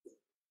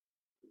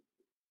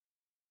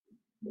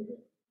So,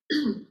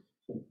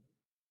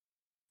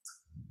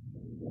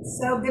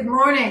 good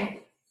morning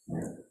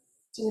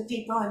to the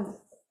people in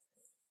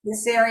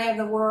this area of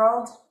the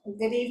world. And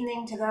good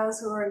evening to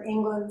those who are in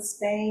England,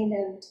 Spain,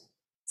 and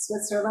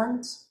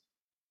Switzerland.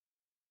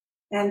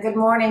 And good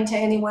morning to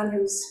anyone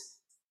who's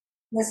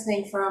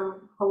listening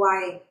from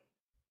Hawaii.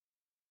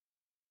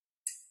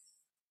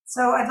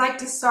 So, I'd like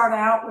to start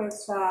out with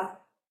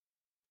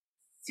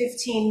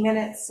 15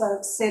 minutes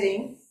of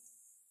sitting,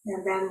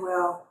 and then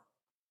we'll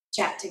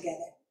chat together.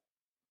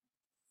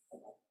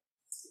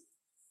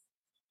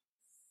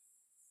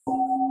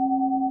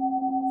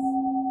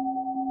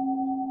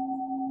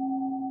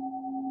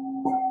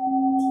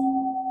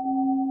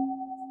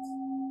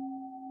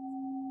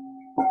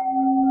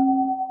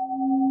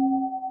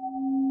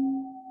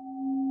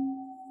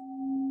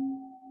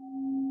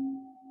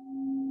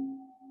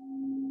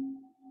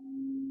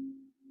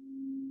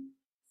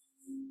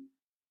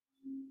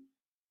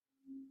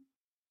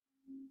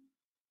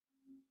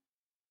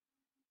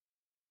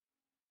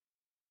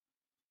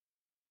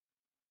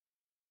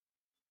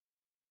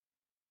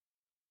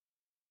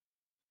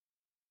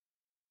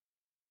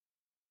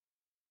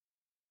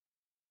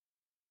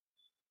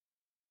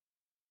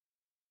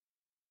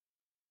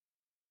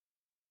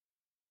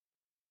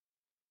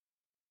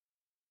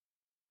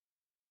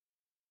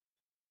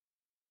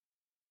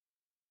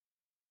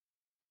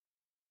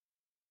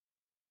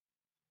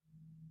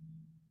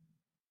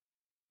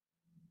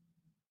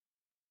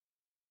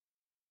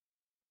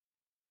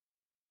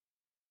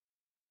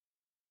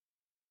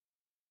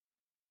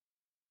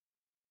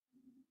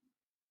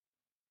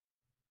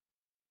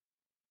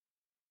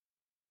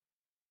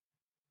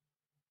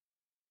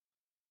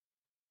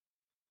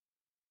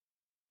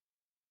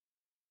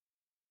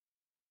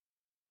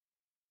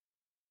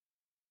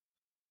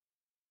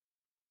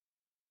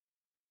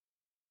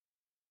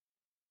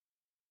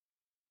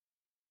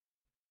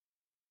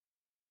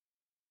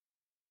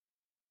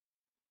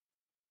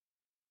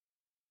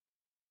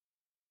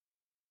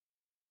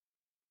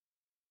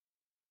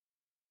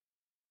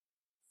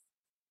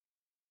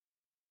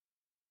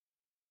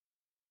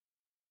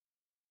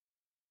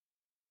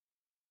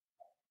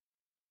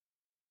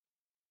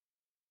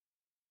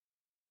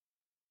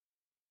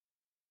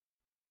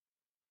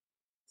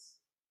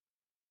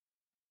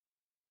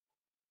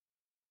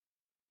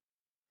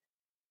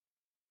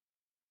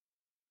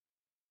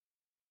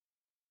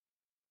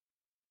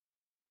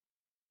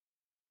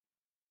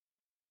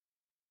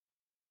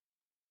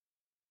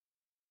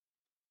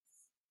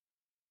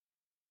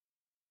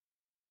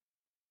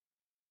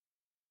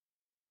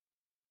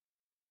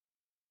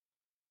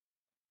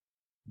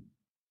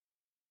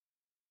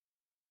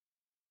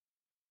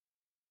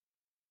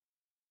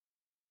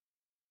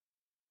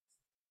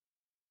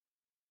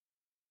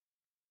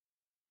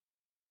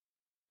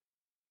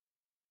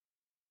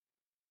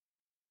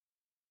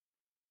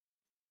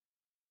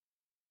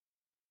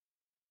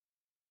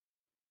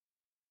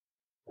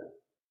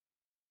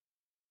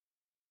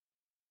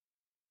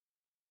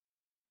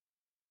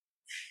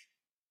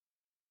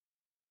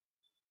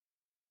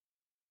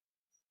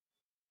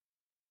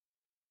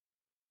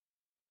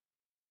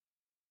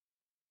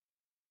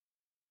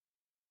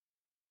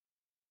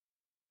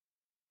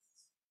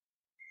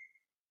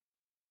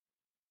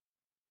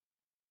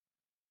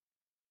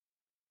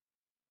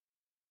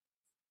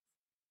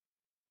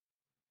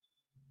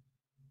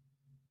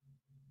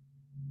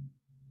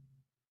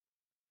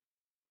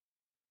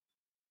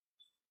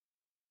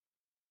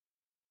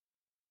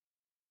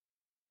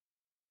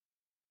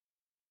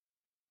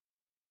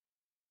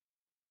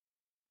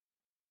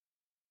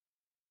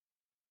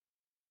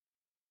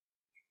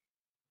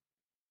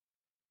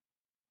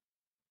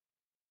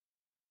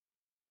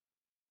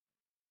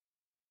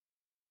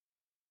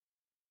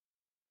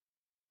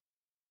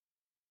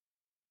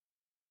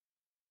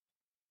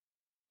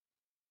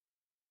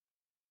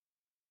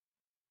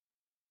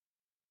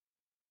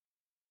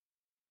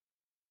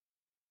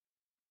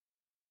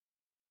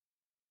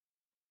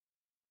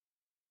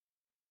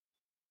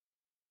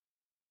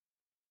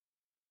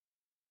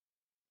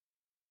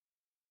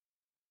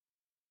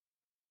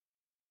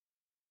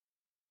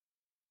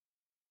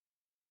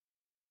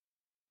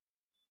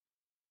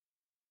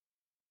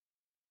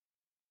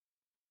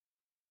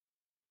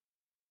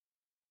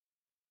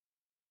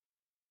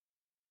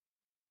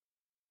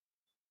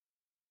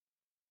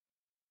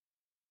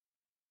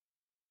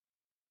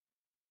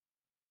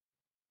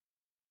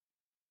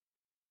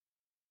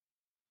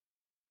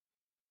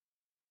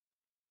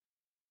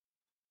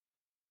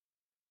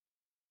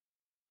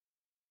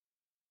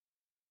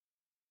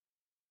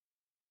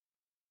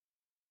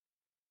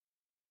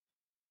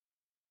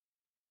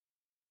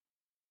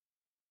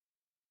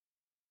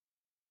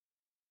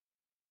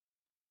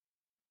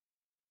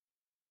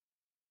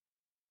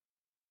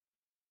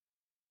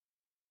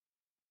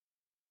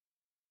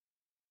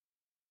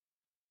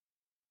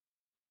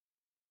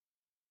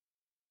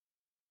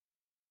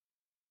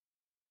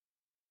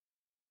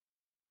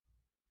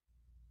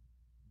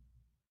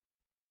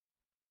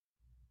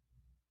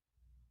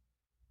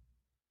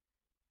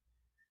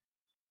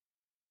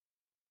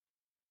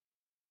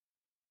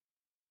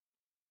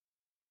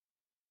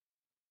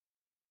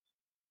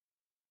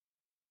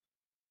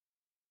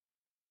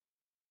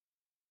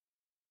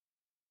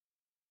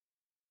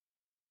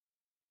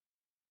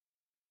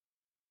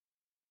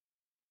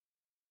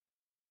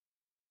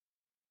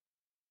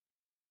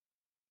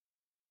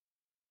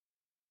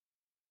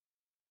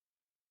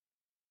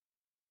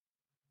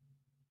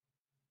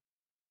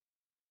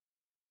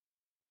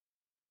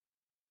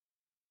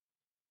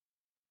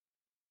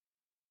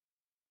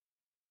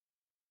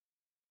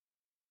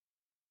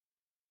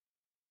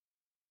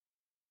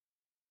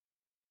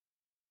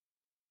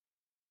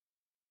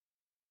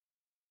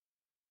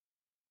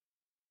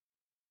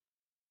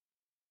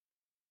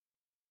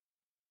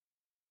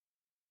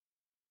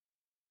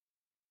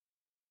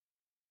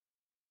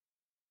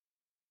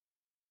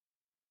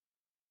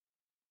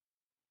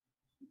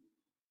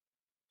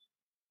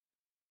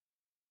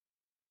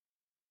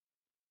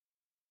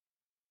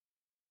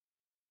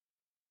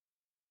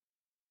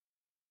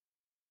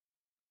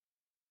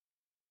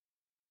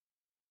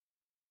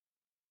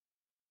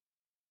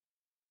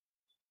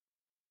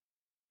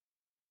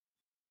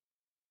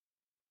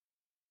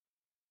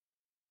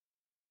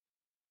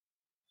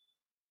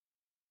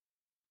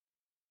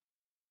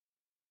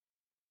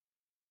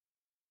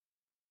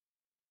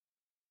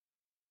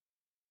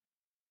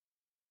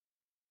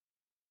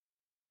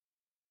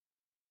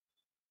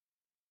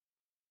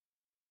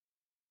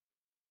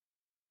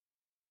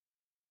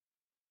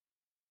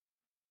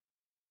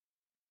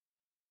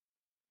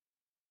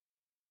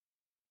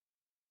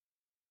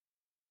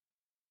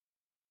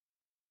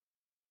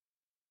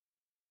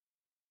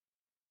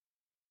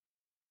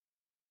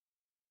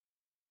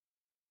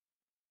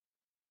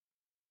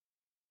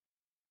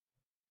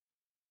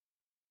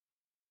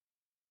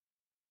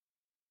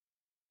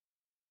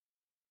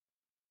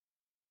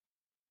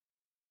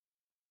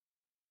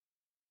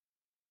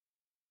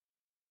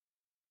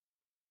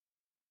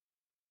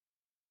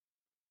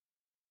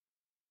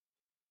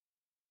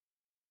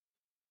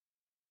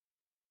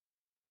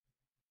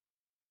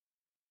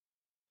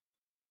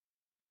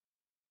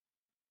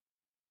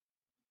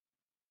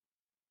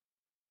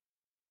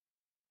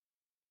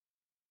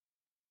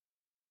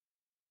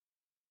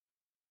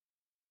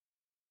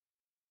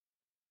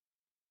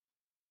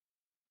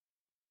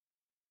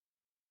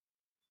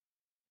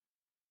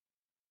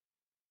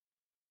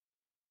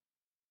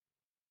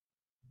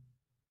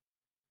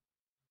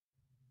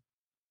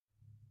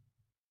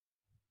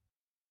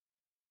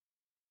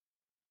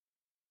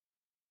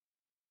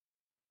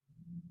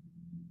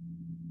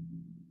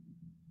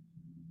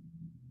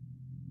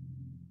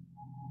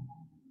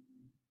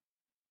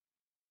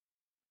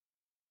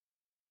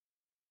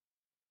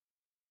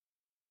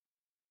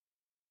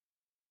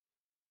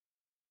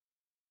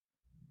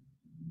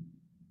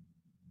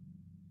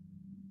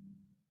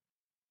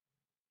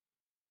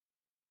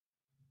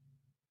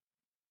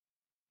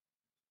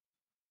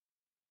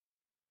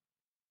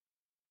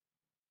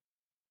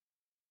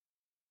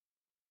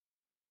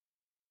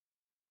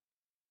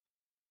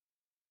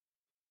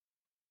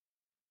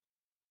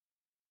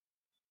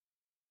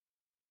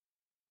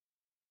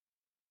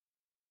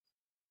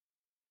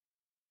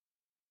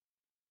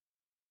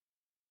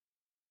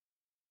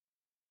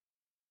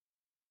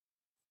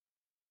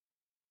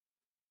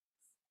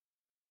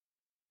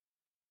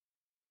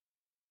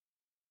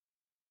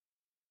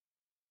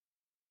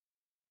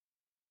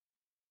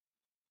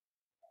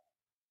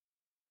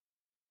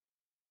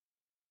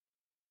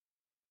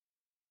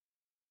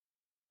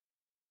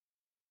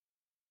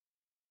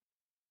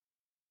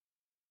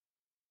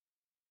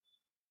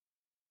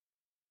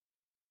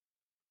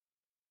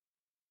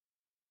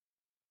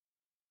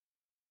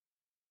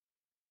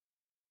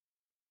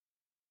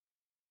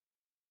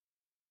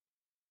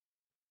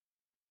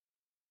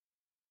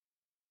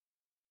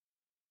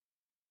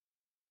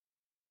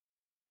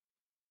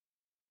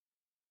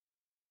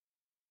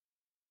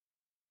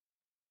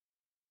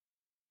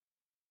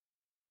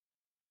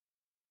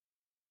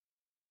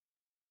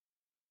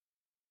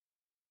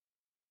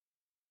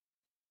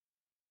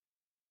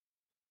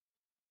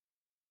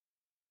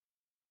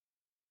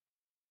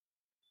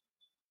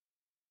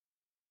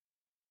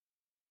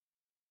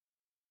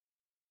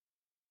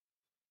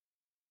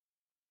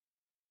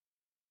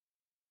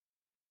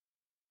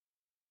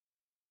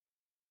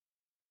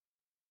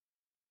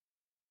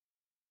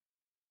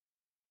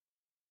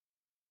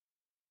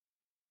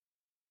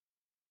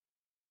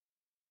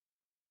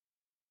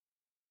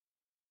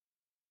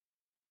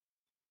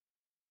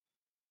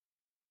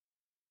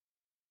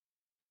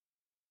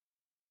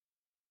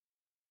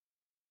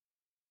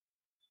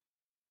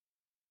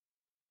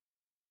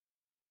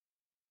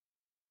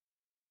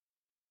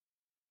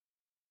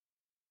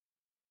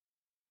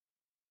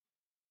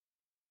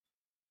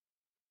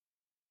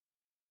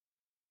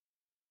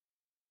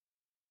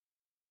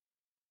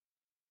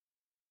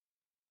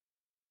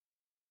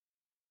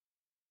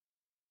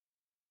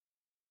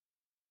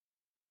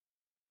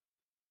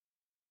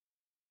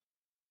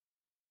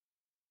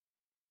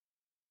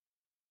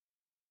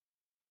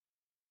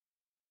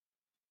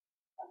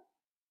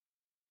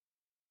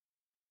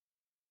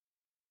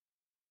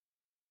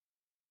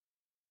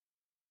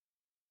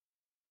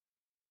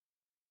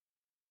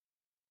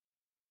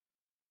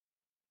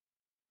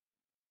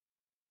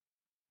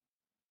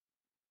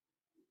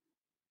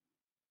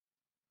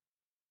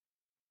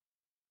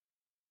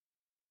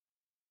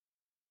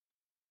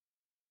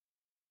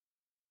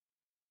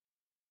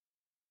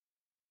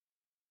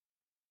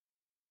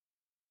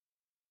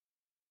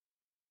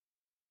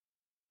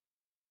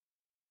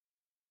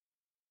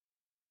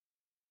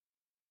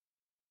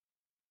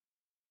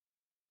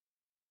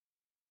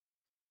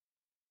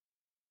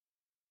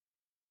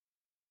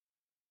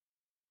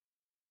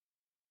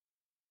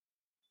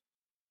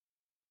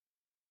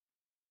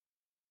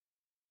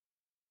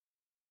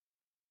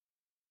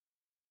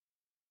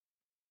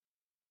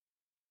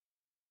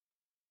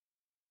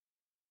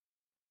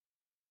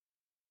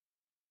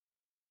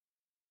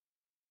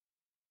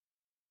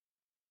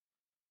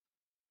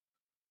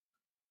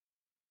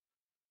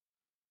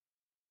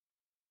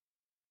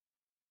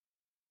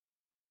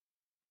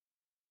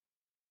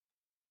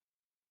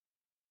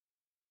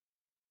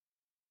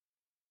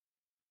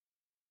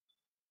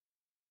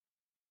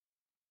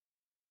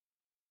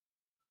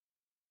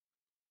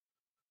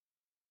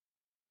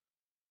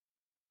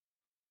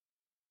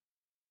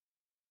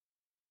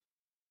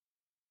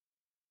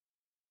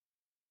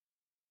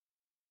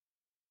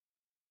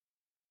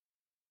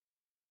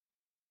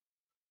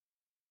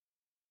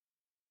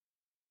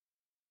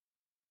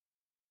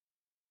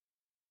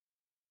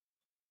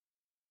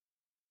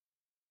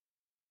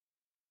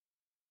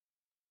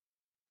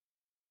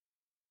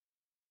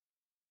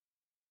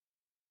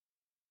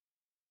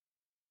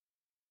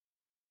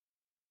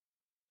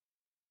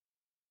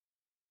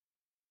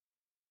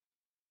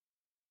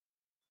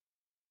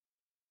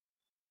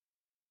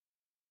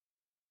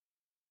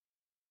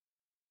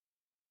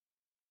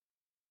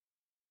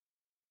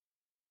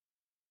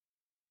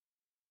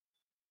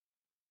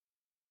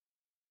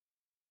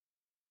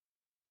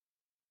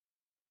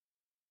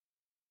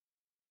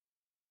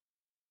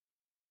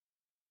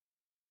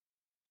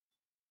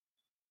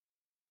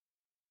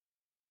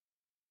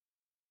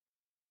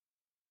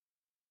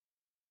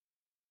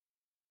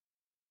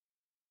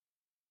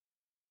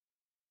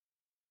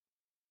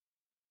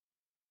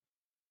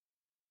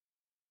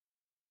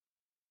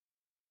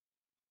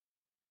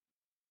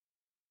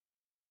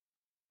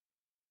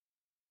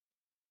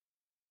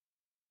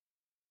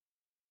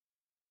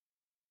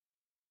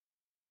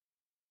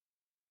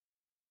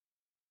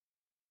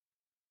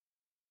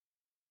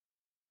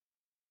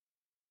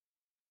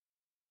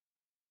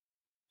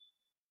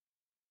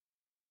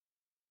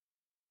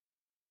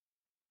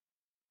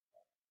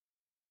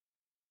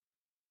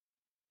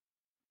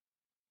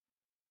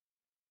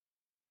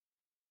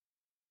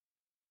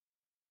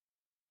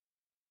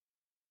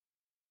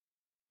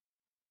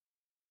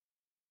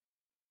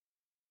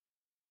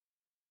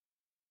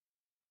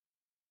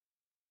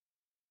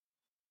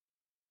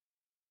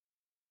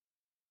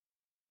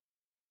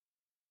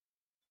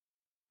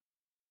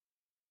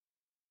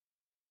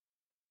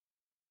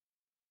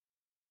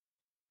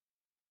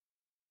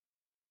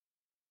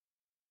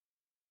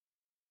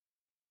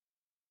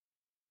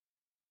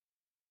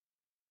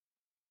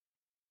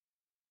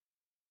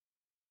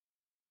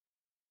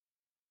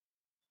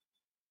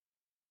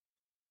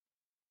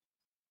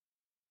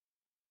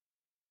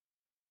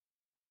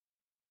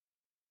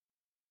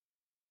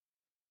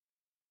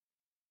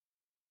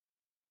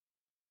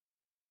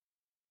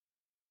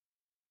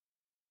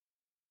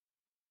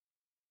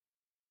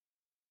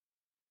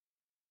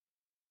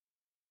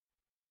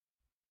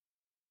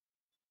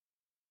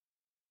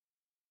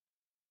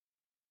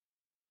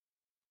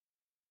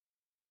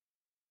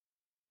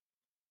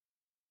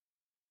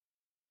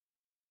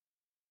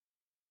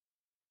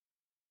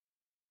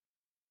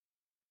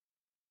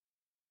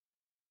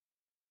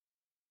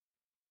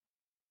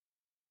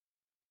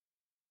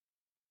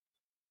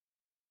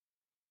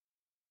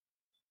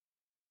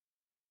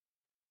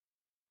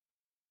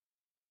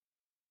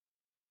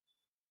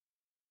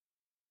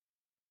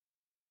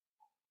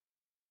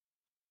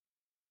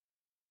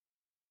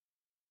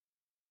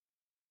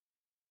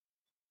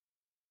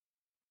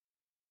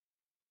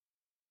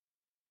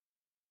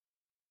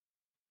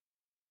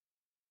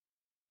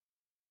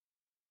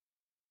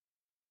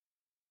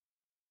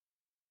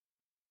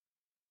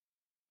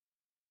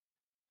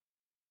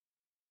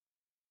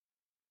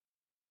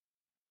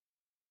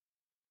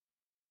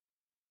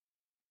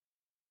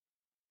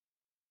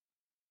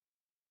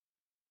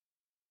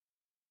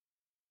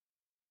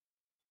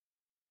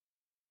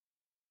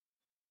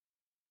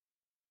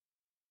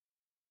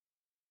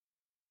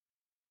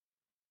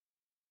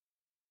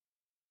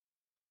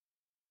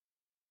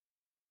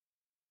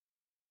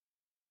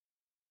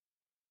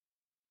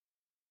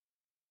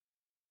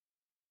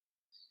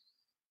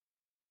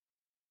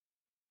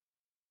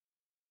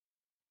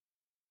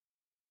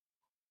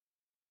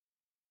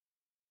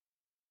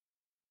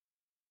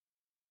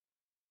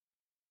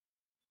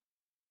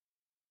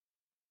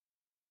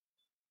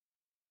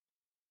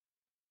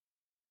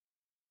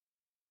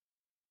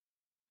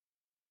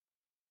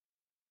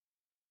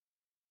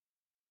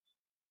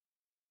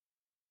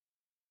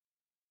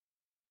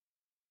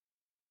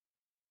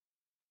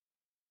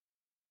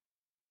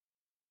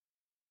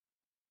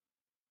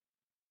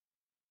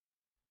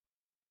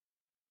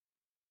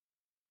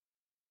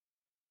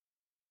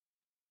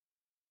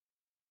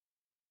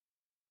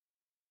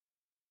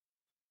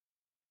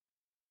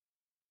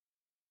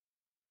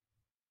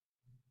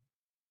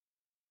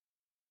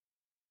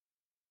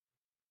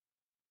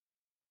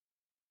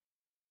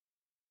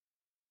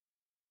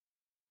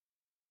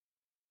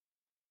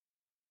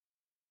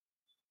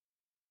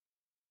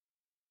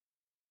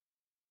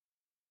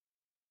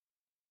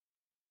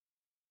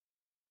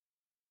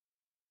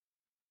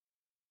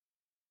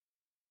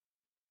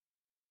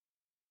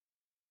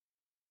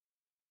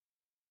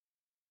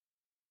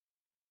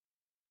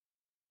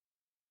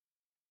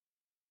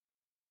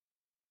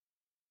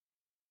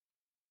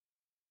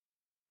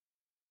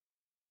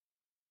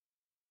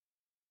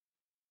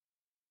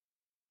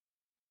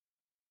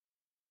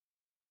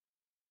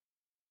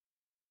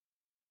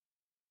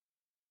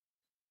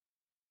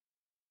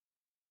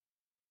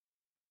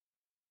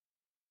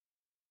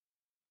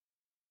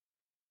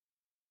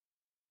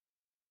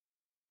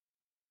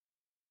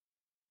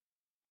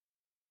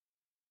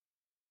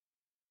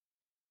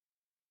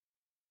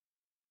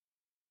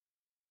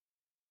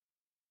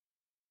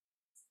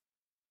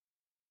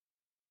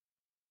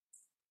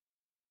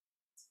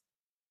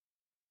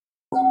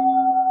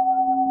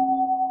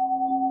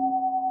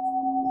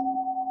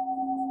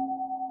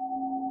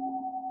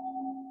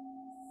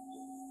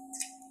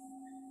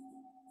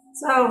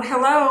 So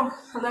hello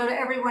to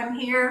everyone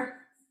here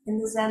in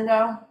the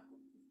Zendo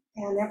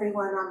and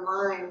everyone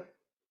online.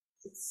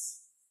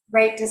 It's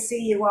great to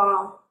see you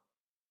all.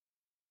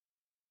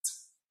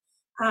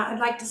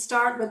 I'd like to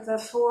start with the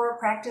 4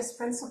 practice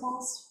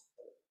principles.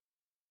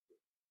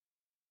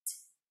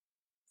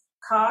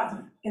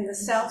 Caught in the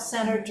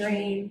self-centered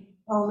dream,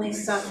 only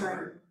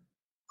suffering.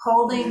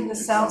 Holding the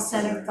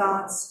self-centered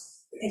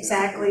thoughts,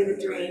 exactly the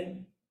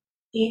dream.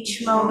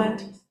 Each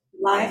moment,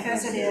 life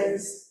as it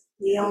is,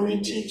 the only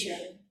teacher,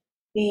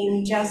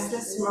 being just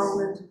this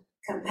moment,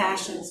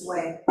 compassion's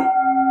way.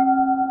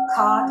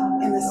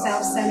 Caught in the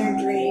self-centered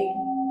dream,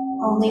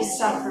 only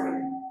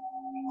suffering,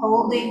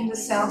 holding the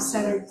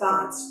self-centered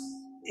thoughts,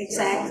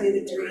 exactly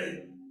the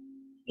dream.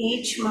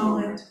 Each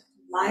moment,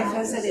 life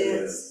as it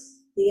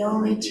is, the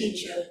only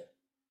teacher,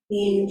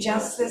 being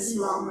just this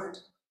moment,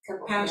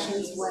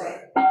 compassion's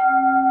way.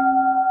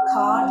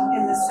 Caught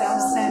in the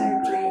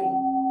self-centered dream,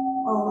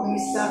 only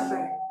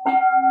suffering,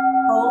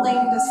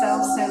 holding the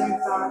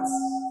self-centered thoughts,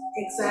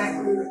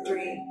 exactly the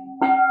dream.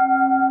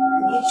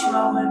 Each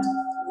moment,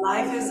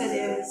 life as it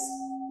is,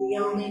 the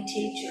only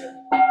teacher,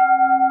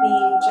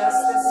 being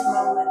just this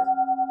moment,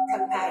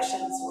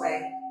 compassion's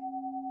way.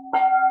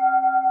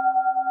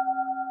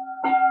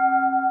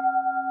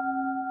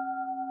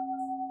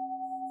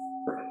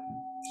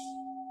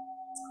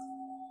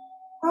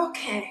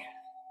 Okay,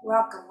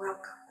 welcome.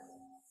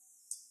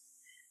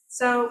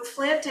 So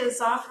Flint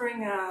is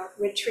offering a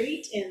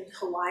retreat in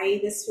Hawaii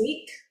this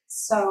week,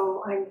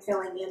 so I'm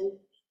filling in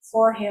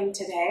for him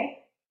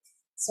today.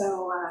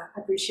 So I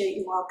appreciate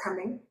you all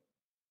coming.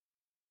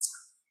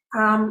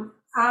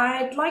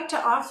 I'd like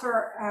to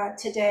offer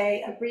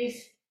today a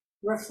brief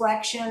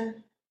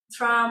reflection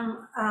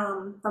from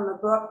a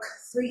book,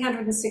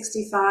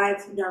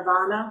 365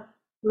 Nirvana,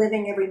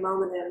 Living Every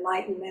Moment in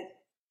Enlightenment,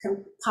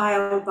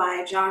 compiled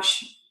by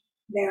Josh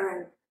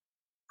Barron.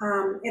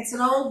 It's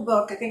an old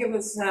book. I think it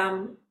was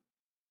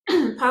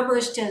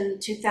published in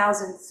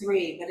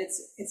 2003, but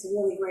it's a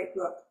really great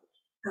book.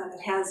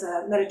 It has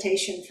a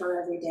meditation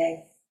for every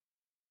day.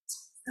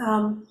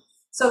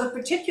 So the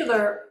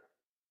particular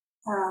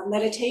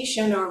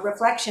meditation or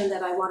reflection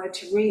that I wanted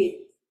to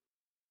read,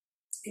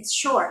 it's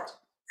short,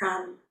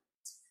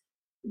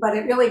 but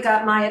it really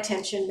got my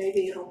attention.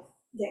 Maybe it'll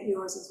get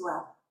yours as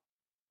well.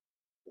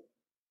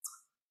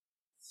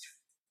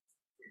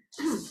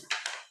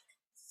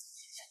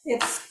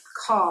 It's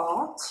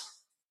called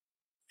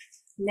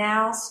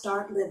Now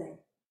Start Living.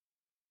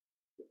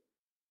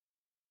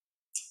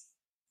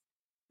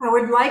 I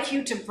would like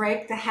you to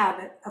break the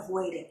habit of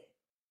waiting.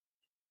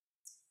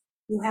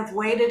 You have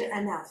waited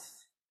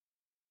enough.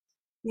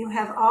 You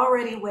have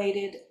already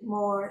waited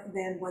more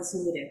than was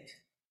needed.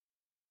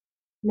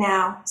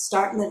 Now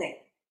start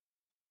living.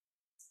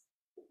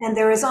 And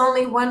there is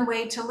only one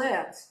way to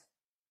live,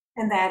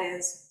 and that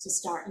is to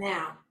start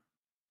now.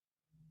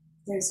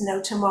 There's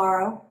no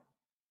tomorrow.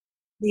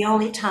 The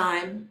only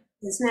time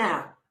is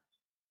now.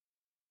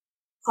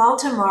 All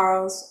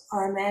tomorrows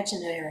are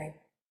imaginary.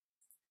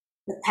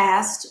 The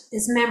past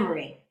is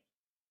memory.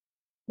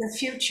 The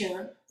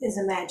future is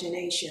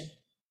imagination.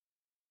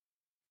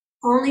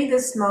 Only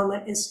this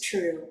moment is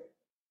true,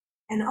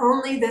 and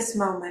only this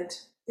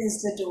moment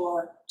is the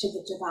door to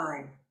the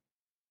divine.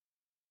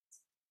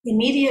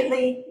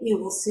 Immediately, you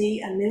will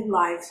see a new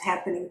life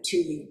happening to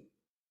you.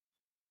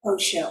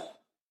 Osho.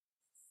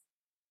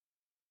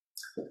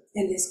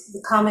 And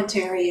the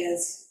commentary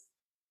is,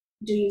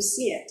 do you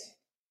see it?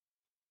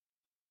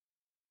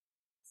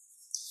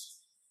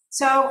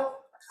 So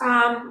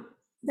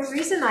the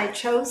reason I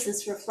chose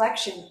this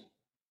reflection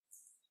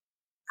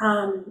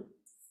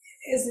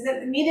is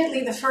that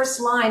immediately the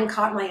first line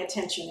caught my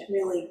attention. It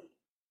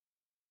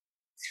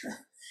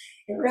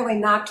really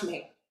knocked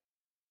me.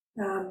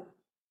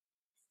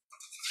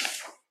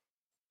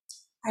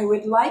 I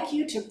would like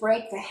you to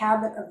break the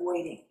habit of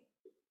waiting.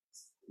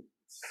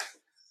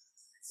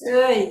 So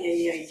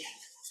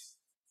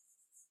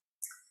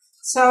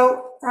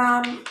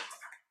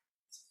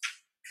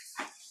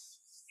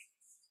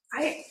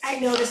I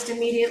noticed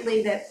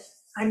immediately that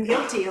I'm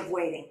guilty of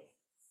waiting.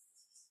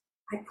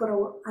 I put a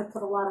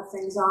lot of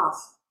things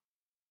off.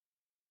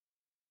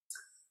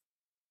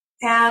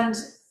 And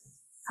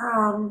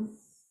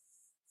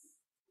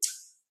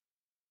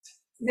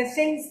the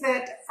things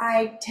that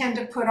I tend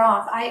to put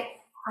off,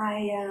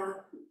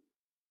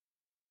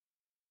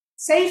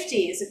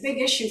 safety is a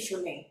big issue for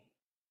me.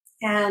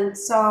 And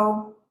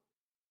so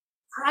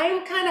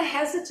I'm kind of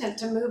hesitant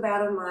to move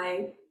out of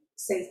my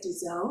safety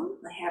zone,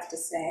 I have to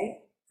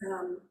say.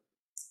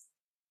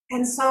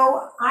 And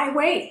so I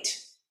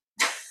wait.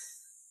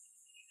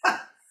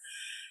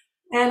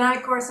 And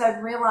of course,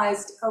 I've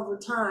realized over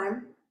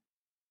time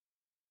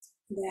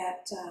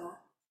that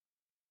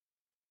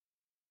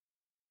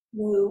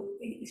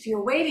if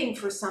you're waiting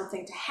for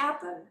something to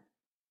happen,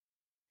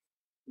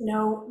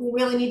 we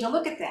really need to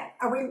look at that.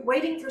 Are we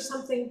waiting for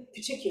something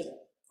particular,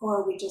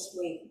 or are we just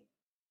waiting?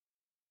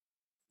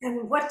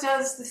 And what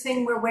does the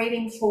thing we're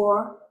waiting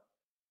for,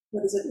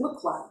 what does it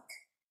look like?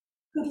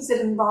 Who does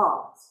it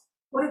involve?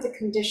 What are the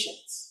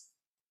conditions?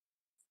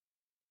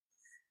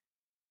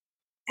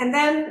 And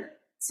then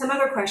some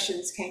other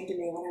questions came to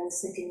me when I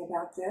was thinking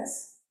about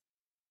this.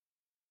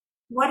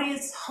 What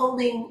is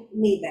holding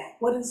me back?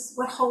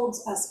 What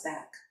holds us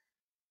back?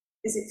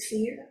 Is it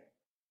fear?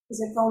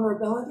 Is it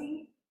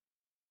vulnerability?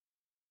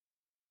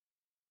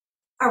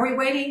 Are we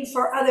waiting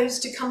for others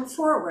to come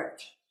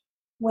forward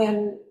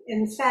when,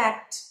 in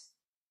fact,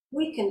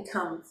 we can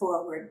come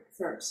forward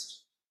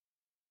first?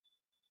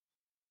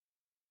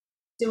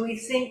 Do we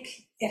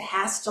think it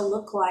has to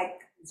look like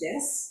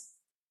this?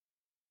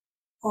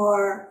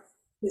 Or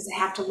does it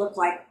have to look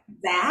like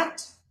that?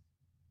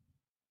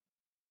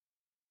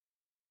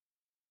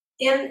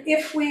 And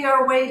if we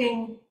are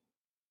waiting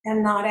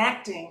and not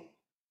acting,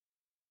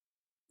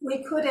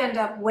 we could end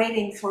up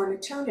waiting for an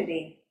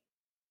eternity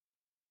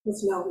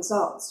with no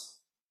results.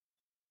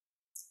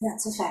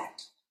 That's a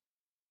fact.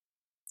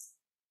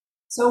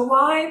 So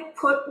why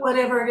put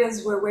whatever it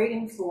is we're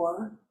waiting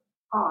for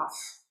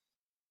off?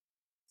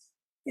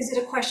 Is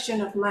it a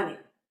question of money?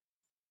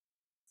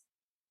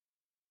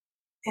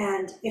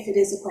 And if it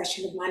is a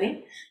question of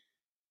money,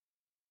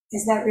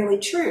 is that really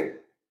true?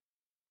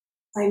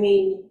 I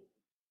mean,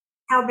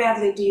 how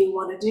badly do you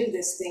want to do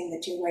this thing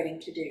that you're waiting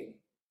to do?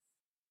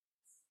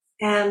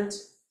 And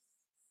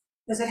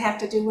does it have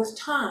to do with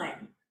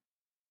time?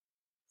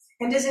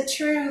 And is it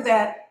true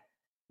that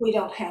we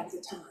don't have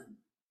the time?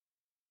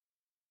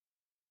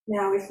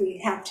 Now, if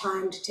we have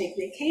time to take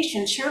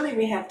vacation, surely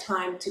we have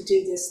time to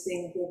do this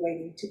thing we're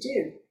waiting to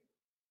do.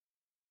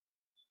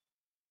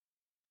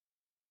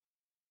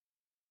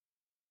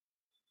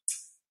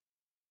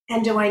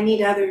 And do I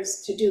need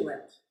others to do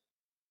it?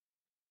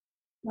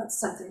 That's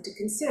something to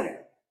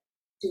consider.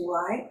 Do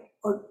I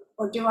or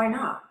do I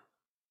not?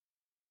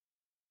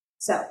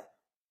 So,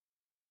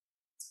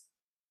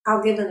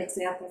 I'll give an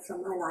example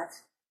from my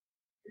life.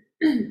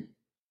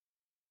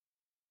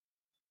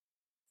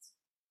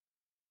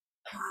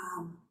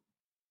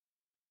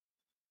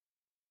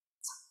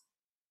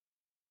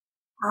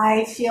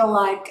 I feel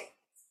like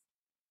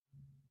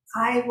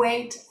I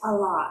wait a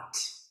lot.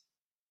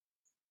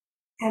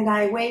 And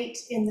I wait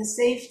in the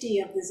safety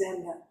of the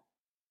Zendo.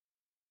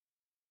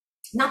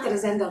 Not that a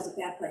Zendo is a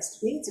bad place to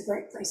be, it's a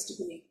great place to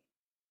be.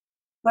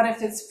 But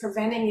if it's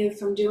preventing you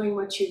from doing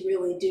what you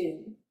really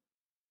do,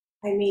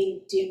 I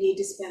mean, do you need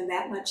to spend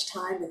that much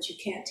time that you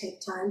can't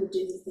take time to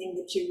do the thing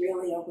that you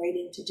really are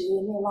waiting to do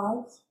in your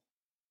life?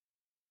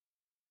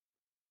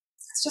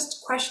 It's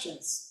just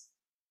questions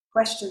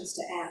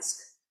to ask,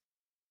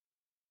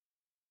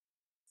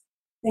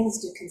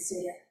 things to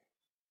consider.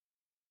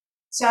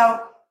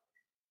 So,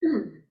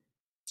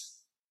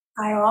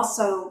 I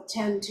also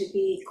tend to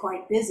be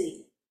quite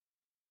busy.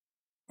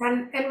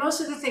 And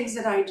most of the things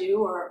that I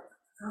do are,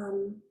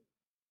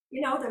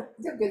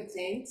 they're good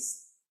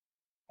things.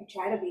 I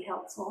try to be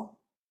helpful.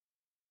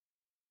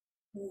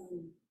 I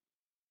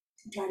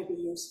try to be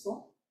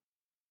useful.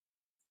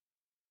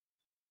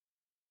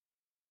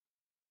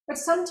 But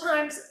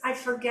sometimes I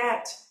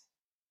forget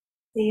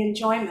the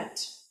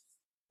enjoyment,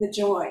 the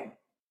joy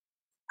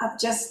of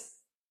just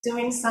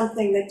doing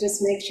something that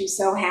just makes you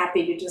so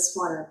happy you just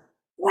want to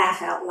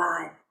laugh out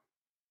loud.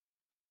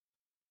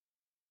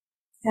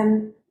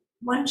 And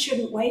one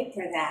shouldn't wait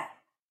for that.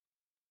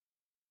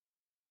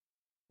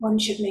 One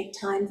should make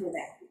time for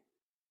that.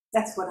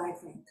 That's what I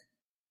think.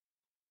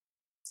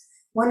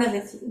 One of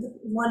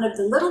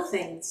the little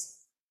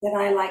things that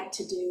I like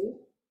to do,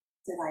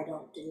 that I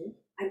don't do,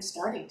 I'm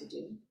starting to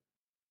do,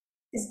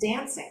 is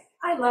dancing.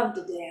 I love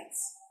to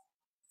dance.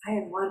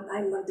 I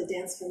loved to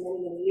dance for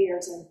many, many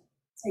years, and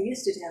I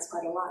used to dance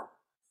quite a lot.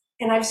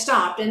 And I've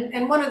stopped,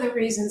 and one of the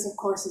reasons, of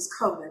course, is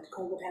COVID.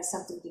 COVID has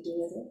something to do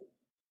with it.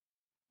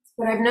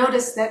 But I've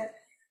noticed that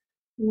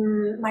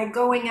my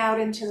going out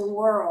into the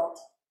world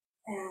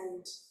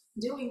and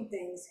doing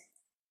things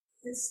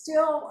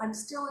I'm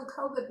still in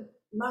COVID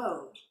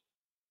mode.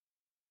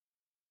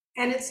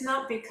 And it's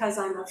not because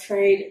I'm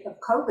afraid of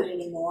COVID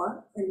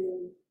anymore. I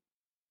mean,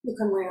 you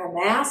can wear a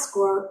mask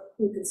or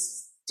you can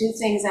do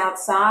things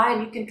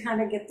outside. You can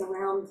kind of get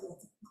around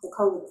the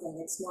COVID thing.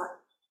 It's not,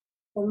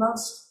 for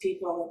most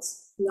people,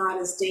 it's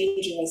not as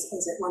dangerous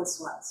as it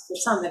once was. For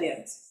some it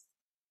is.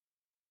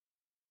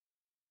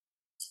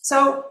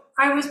 So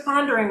I was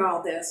pondering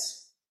all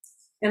this,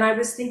 and I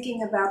was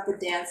thinking about the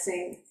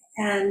dancing,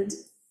 and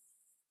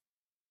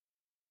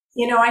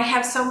I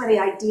have so many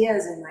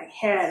ideas in my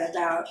head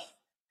about,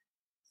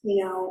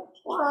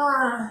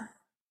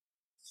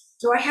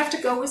 do I have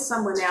to go with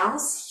someone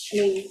else? I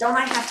mean, don't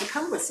I have to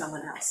come with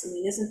someone else? I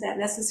mean, isn't that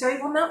necessary?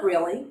 Well, not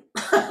really.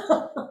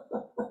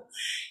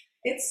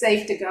 It's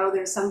safe to go.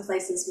 There's some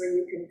places where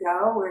you can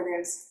go where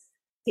there's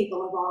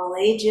people of all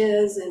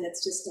ages, and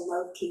it's just a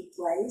low-key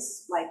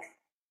place, like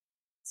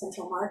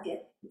Central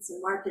Market. It's a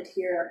market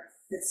here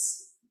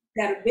that's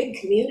got a big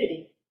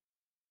community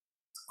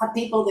of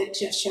people that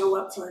just show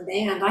up for a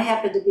band. I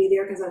happened to be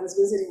there because I was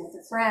visiting with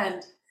a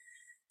friend.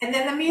 And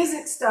then the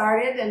music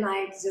started, and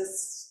I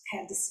just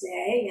had to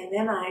stay, and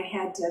then I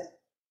had to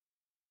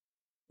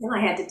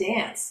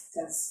dance,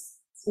 because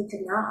who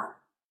could not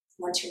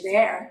once you're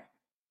there?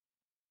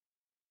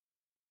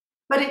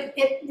 But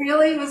it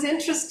really was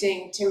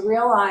interesting to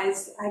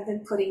realize I've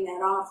been putting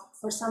that off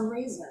for some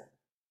reason.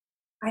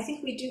 I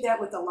think we do that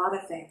with a lot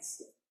of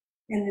things,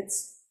 and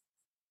it's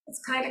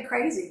kind of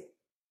crazy.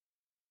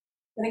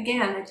 But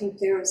again, I think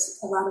there's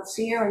a lot of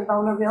fear and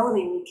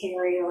vulnerability we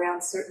carry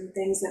around certain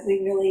things that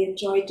we really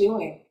enjoy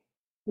doing.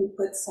 We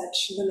put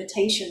such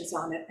limitations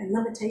on it and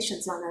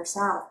limitations on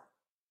ourselves.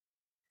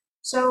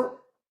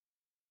 So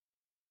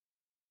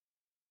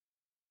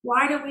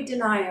why do we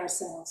deny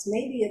ourselves?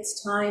 Maybe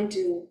it's time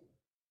to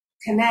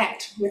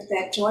connect with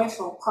that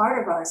joyful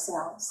part of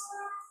ourselves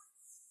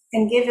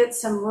and give it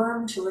some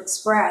room to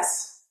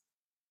express.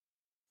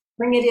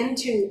 Bring it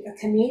into a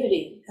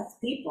community of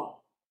people.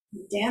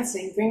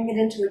 Dancing, bring it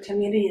into a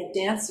community of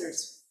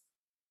dancers.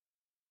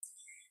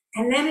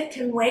 And then it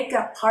can wake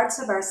up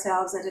parts of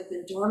ourselves that have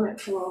been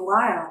dormant for a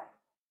while,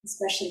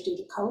 especially due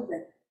to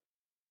COVID.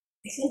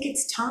 I think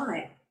it's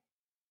time.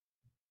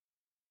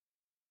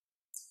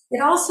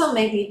 It also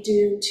may be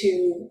due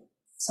to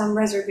some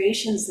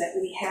reservations that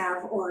we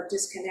have or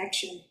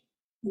disconnection.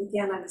 And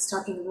again, I was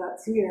talking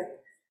about fear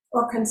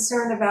or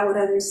concern about what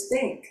others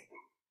think.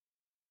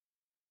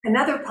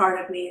 Another part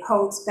of me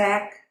holds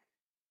back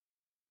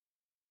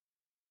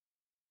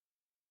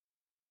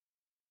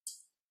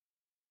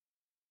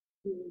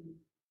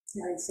I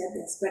already said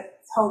this,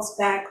 but holds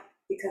back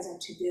because I'm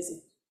too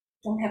busy.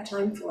 Don't have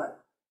time for it.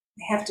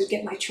 I have to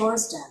get my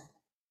chores done.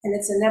 And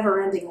it's a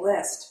never-ending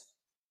list.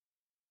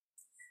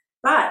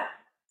 But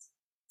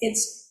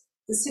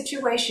the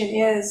situation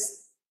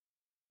is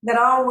that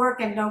all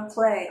work and no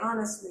play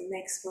honestly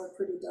makes for a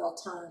pretty dull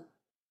time.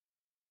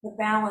 The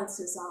balance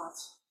is off.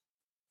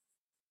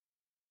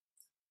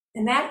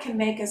 And that can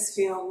make us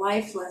feel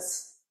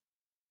lifeless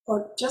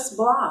or just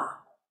blah.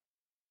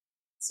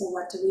 So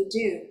what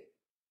do?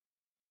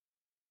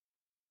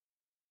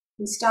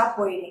 We stop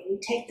waiting. We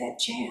take that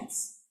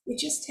chance. We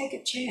just take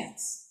a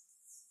chance.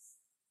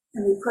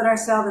 And we put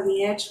ourselves on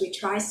the edge. We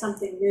try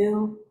something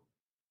new.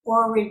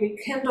 Or we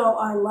rekindle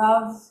our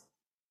love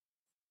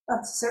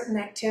of certain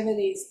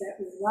activities that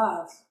we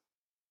love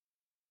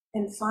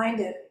and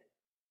find it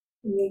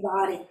in your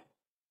body.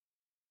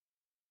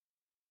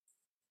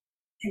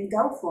 And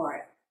go for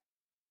it.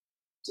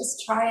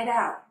 Just try it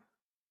out.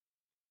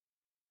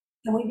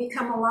 And we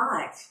become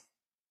alive.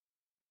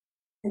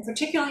 And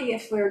particularly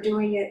if we're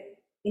doing it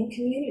in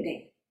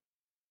community.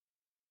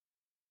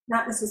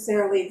 Not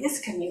necessarily this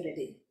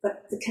community,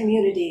 but the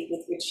community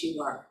with which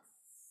you are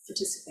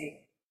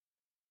participating.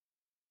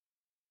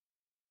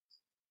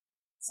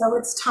 So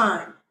it's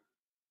time.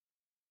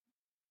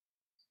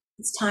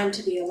 It's time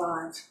to be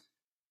alive.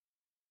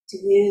 To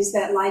use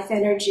that life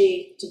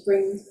energy to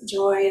bring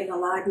joy and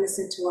aliveness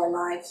into our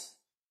life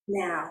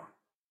now.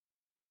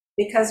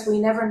 Because we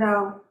never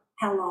know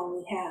how long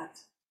we have.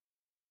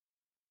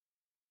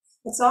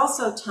 It's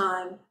also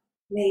time,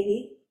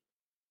 maybe,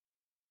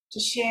 to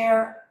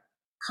share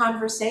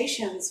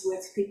conversations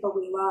with people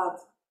we love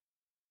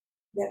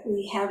that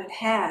we haven't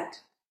had.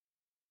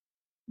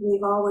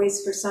 We've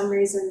always, for some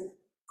reason,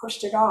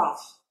 pushed it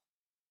off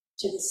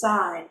to the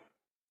side,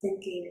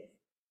 thinking,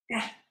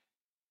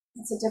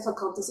 it's a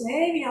difficult decision.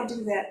 Maybe I'll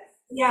do that.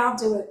 Yeah, I'll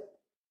do it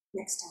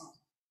next time.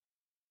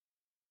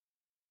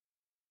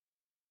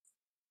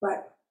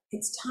 But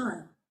it's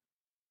time.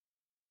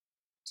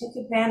 Take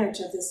advantage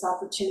of this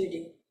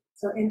opportunity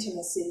for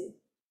intimacy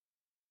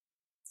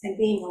and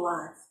being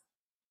alive.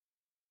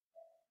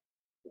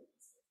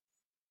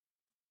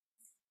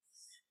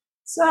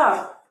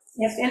 So,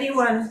 if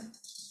anyone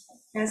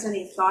has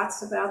any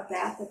thoughts about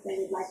that they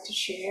would like to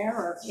share,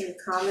 or any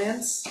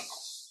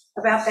comments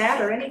about that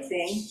or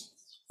anything,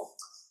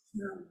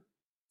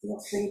 feel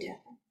free to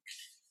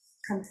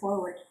come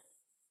forward.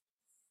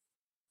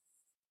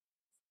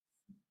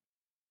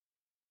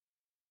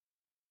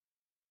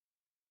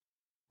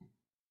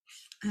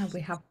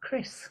 We have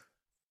Chris.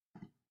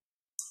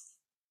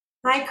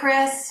 Hi,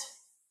 Chris.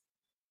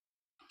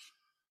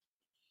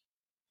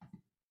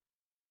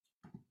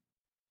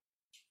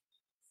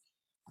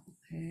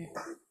 Here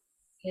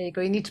you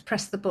go. You need to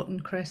press the button,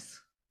 Chris.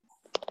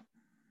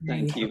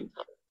 Thank you.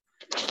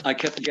 I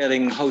kept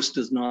getting host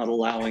is not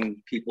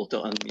allowing people to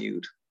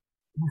unmute.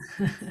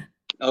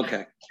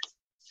 Okay.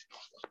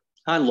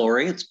 Hi,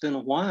 Laurie. It's been a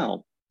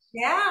while.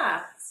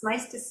 Yeah, it's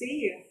nice to see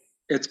you.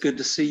 It's good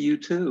to see you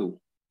too.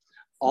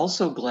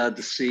 Also glad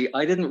to see,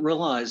 I didn't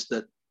realize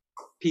that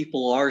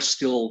people are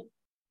still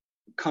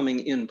coming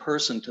in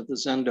person to the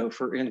Zendo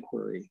for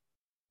inquiry.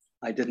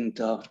 I didn't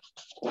know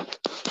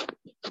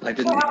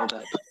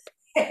that.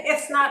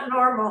 It's not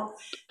normal.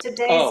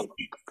 Today's. Oh,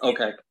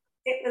 okay.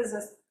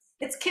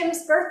 It's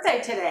Kim's birthday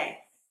today.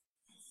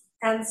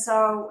 And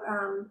so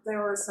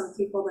there were some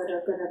people that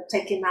are going to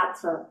take him out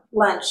for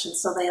lunch, and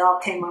so they all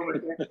came over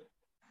here.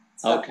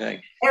 So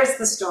okay. There's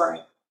the story.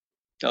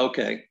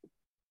 Okay.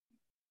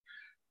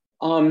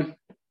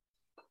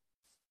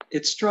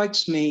 It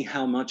strikes me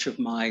how much of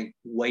my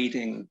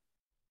waiting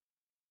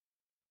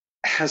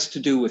has to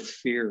do with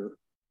fear.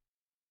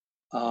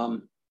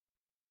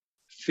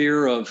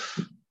 Fear of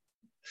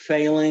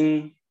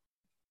failing,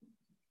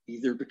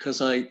 either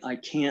because I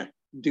can't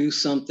do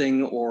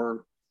something,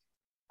 or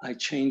I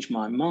change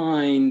my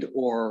mind,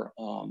 or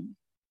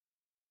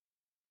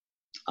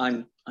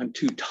I'm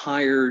too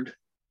tired.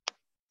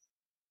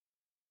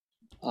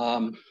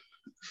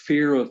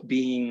 Fear of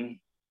being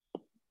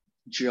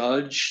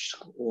judged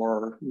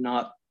or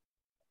not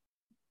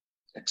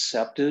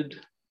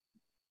accepted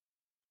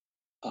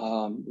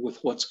with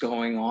what's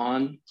going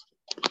on.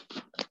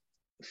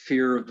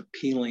 Fear of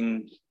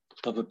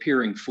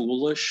appearing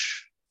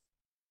foolish.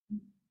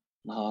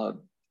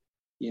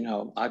 You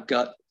know, I've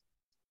got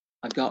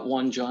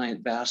one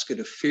giant basket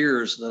of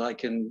fears that I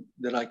can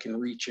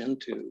reach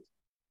into,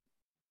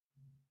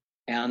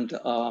 and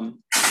how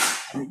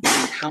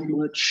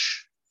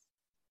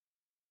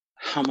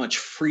much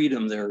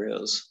freedom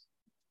there is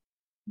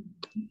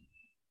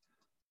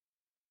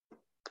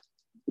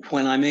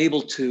when I'm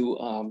able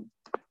to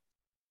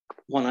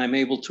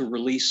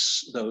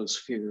release those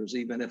fears,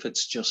 even if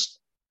it's just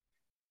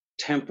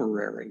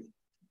temporary.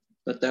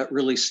 But that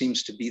really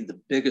seems to be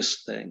the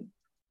biggest thing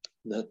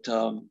that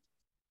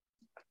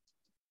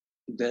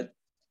that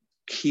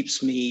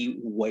keeps me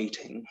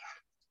waiting.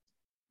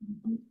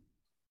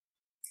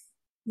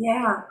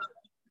 Yeah.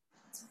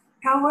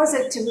 How was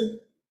it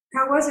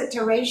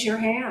to raise your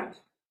hand?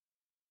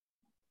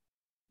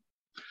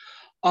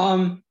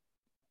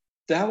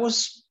 That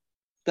was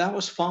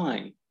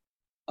fine.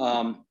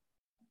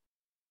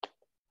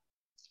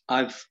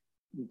 I've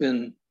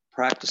been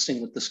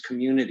practicing with this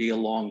community a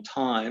long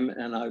time,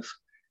 and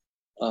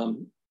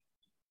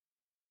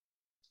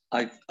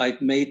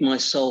I've made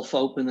myself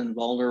open and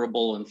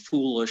vulnerable and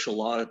foolish a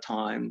lot of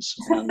times,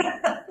 and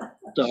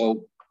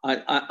so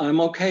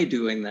I'm okay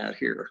doing that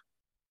here.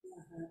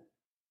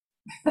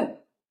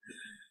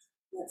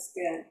 That's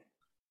good.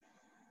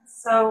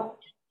 So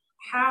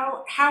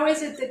how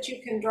is it that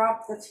you can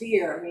drop the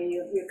fear? I mean,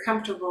 you're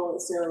comfortable.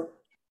 Is there?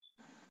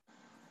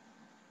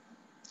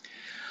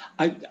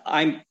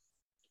 I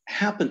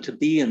happen to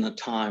be in a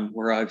time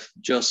where I've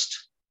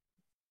just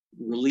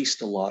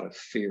released a lot of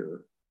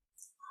fear,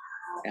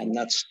 and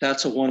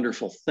that's a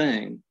wonderful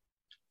thing.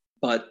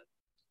 But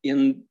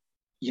I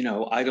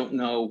don't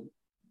know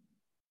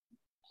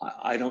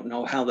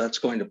how that's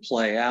going to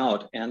play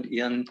out. And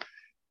in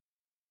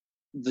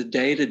the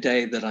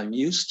day-to-day that I'm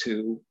used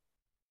to,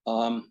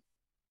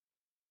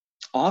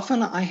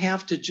 often I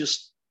have to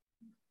just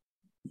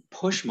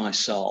push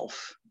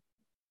myself.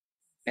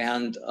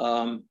 And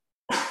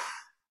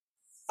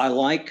I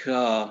like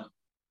the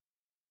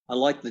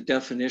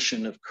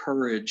definition of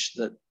courage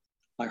that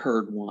I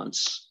heard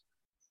once.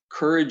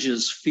 Courage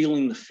is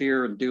feeling the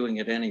fear and doing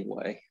it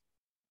anyway.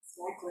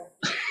 Exactly.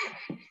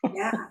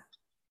 Yeah.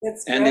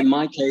 That's And great. in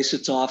my case,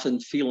 it's often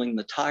feeling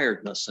the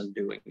tiredness and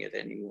doing it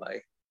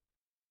anyway.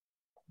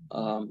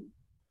 And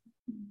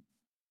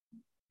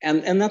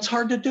that's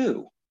hard to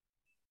do.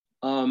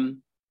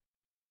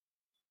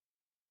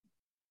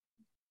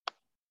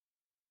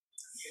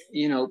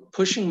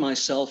 Pushing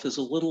myself is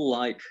a little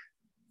like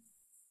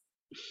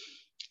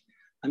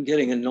I'm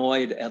getting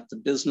annoyed at the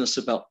business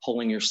about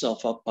pulling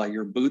yourself up by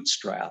your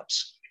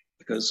bootstraps,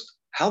 because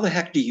how the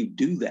heck do you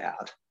do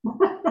that?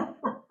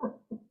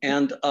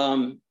 And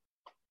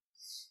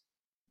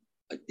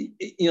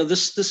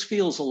this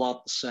feels a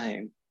lot the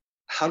same.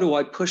 How do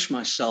I push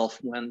myself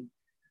when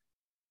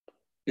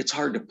it's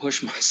hard to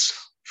push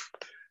myself?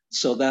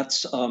 So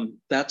that's a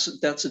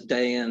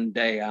day in,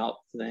 day out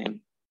thing.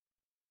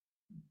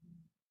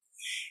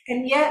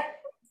 And yet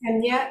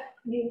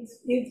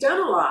you've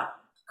done a lot,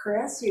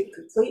 Chris. You've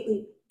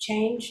completely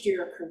changed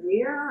your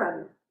career,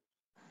 and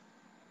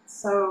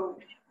so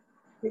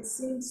it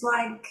seems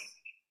like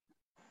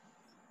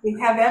you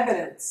have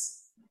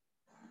evidence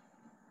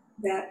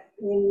that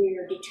when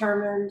you're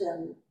determined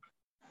and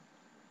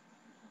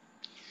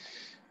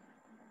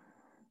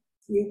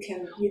you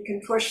can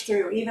push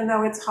through, even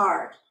though it's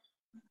hard.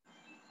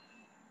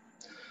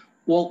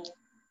 Well,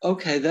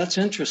 okay, that's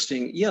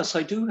interesting. Yes,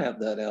 I do have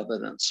that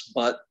evidence,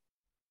 but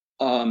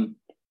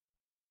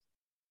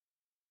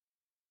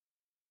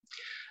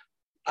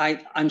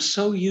I'm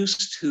so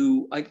used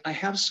to, I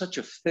have such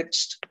a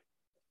fixed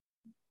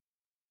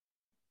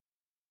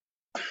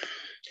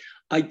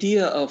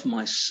idea of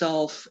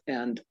myself,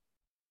 and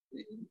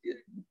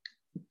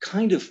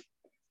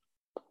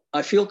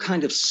I feel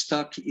kind of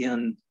stuck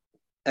in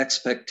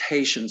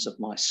expectations of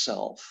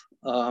myself.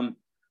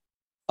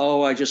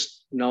 I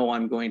just know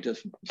I'm going to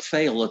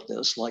fail at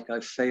this, like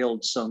I've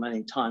failed so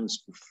many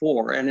times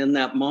before. And in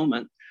that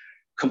moment,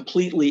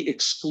 completely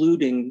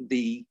excluding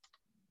the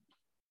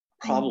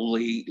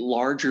probably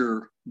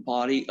larger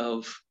body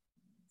of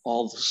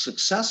all the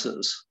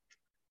successes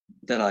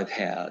that I've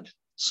had.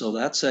 So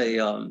that's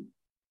a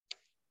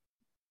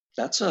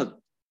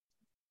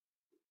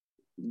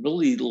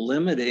really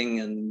limiting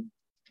and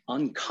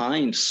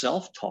unkind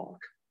self-talk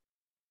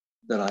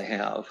that I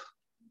have.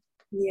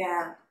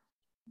 Yeah.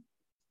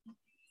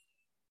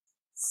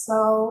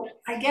 So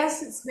I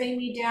guess it's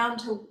maybe down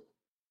to,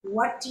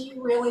 what do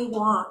you really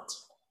want?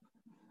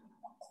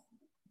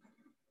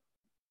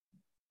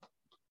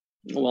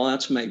 Well,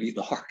 that's maybe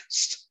the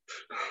hardest.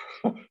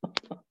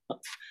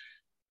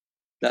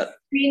 That, I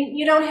mean,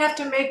 you don't have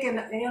to make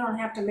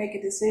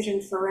a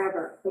decision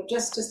forever, but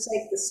just to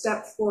take the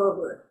step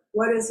forward.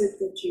 What is it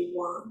that you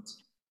want?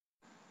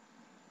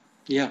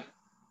 yeah.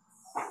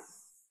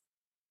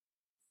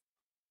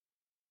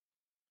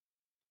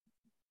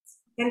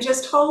 And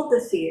just hold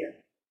the fear.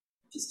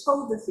 Just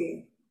hold the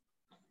fear.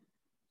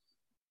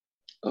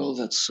 Oh,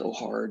 that's so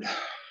hard.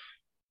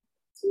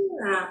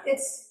 Yeah,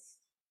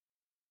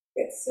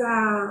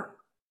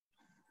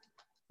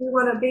 you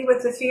want to be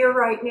with the fear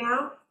right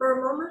now for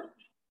a moment?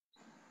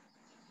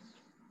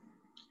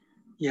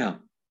 Yeah.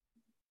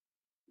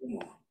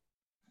 Yeah.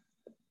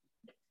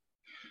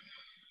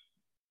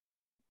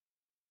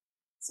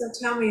 So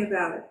tell me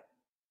about it.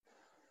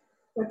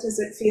 What does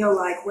it feel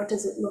like? What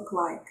does it look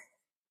like?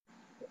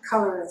 What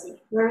color is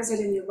it? Where is it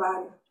in your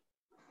body?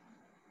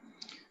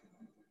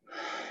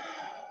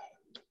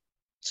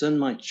 It's in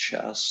my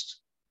chest.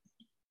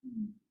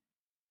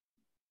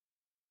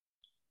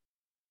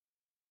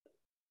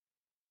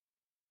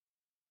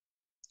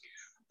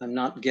 I'm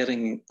not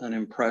getting an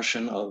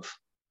impression of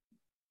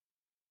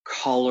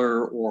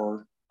color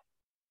or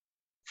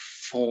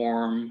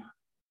form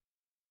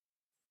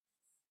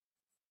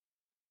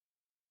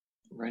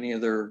or any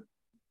other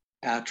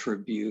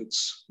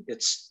attributes.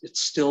 It's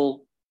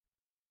still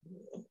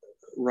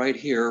right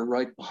here,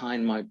 right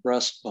behind my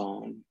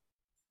breastbone.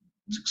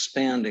 It's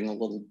expanding a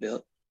little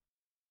bit.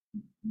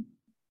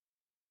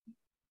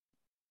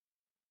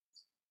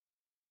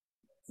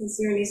 Is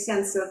there any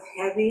sense of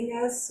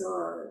heaviness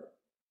or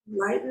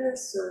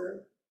lightness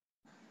or?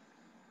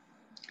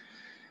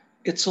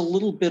 It's a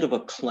little bit of a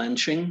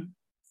clenching,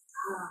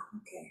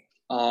 Okay.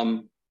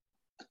 a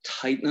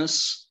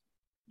tightness,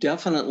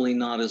 definitely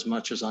not as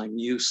much as I'm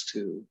used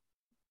to.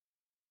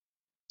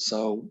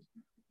 So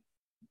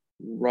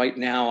right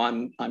now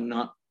I'm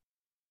not,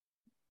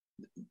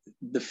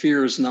 the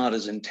fear is not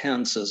as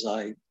intense as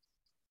I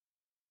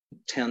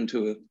tend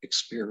to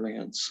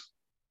experience.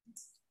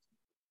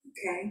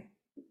 Okay.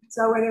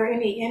 So were there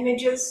any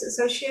images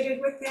associated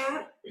with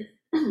that?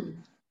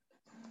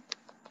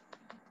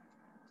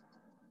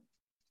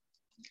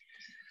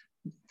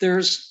 There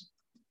is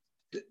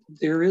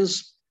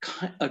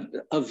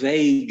a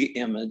vague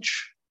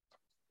image.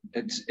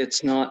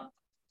 It's not,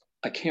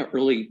 I can't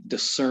really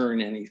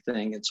discern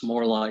anything. It's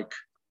more like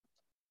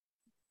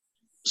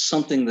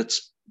something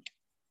that's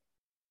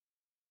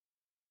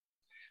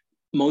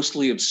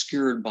mostly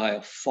obscured by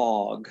a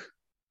fog.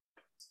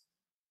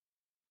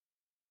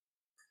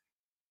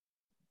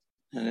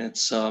 And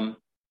it's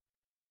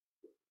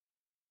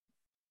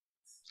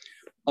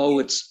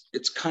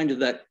it's kind of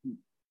that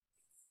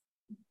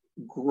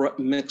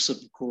mix of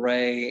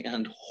gray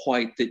and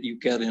white that you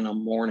get in a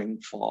morning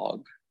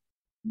fog.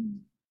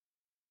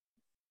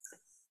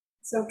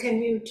 So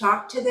can you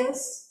talk to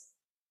this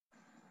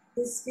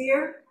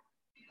fear?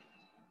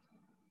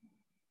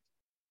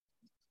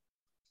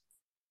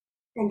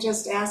 And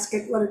just ask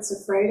it what it's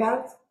afraid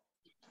of?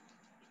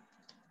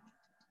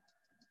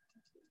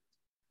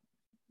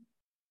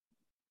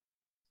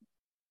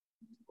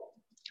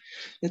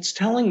 It's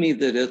telling me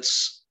that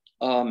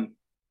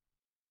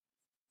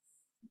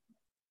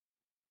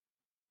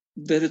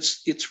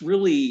it's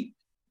really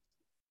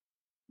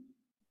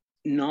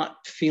not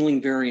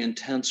feeling very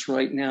intense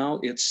right now.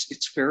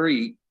 It's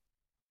very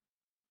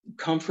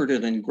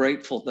comforted and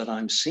grateful that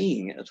I'm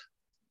seeing it.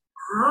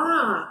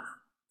 Ah,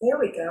 there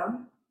we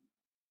go.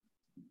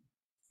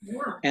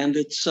 Yeah. And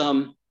it's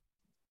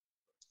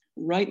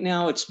right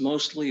now it's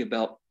mostly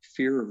about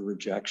fear of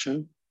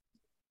rejection.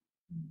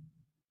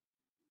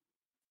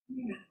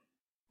 Yeah.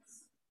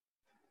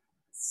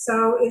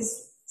 So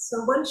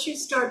once you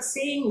start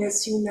seeing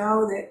this, you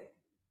know that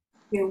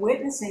you're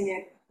witnessing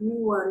it,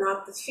 you are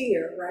not the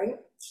fear, right?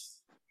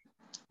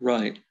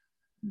 Right.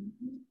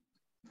 Mm-hmm.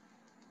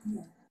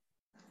 Yeah.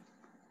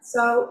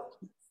 So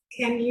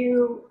can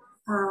you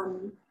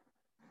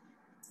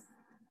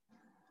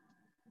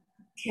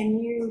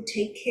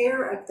take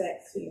care of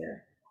that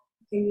fear?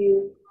 Can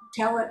you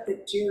tell it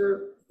that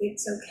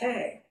it's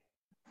okay,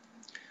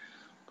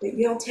 that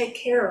you'll take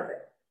care of it?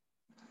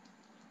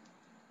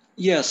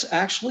 Yes,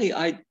 actually,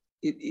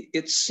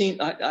 it seemed,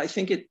 I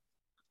think it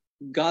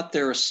got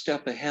there a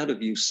step ahead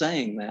of you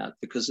saying that,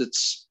 because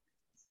it's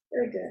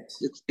Very good.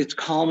 It's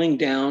calming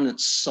down,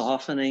 it's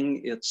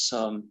softening, it's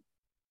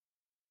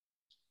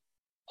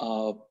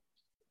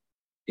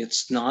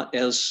not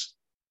as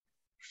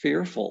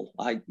fearful.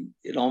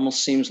 It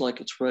almost seems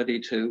like it's ready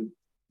to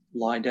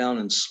lie down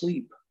and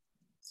sleep.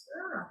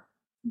 Ah.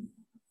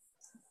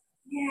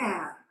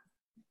 Yeah.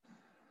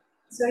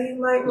 So you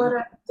might want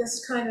to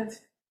just kind of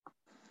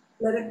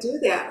let it do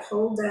that.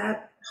 Hold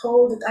it.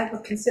 I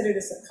would consider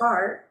this a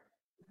part.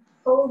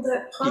 Hold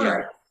that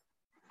part.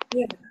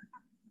 Yeah.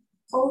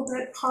 Hold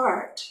that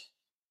part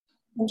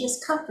and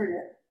just comfort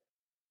it.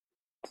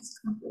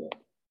 Just comfort it.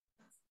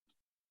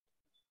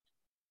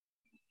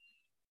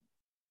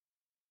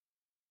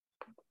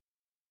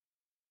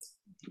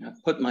 I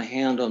put my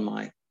hand on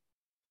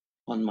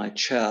my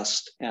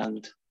chest,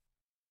 and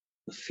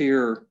the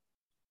fear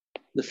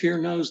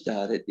knows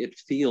that. It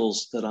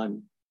feels that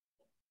I'm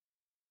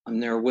I'm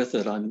there with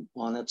it. I'm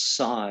on its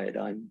side.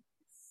 I'm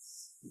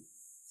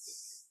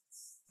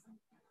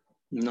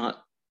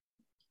not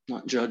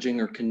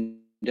judging or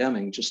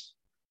condemning, just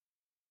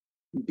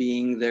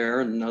being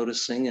there and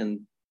noticing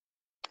and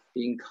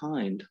being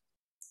kind.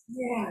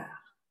 Yeah.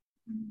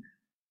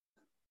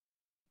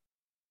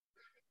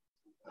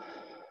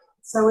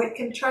 So it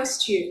can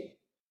trust you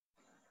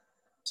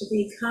to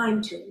be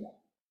kind to it.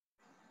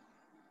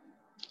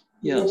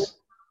 Yes.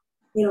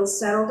 It'll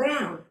settle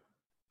down.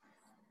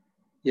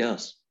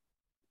 Yes.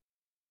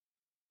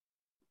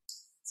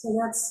 So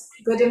that's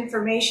good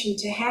information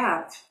to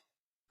have.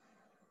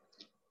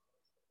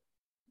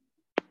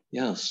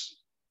 Yes,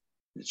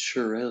 it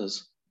sure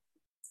is.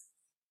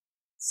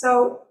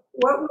 So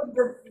what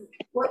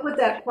would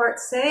that part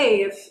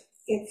say if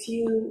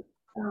you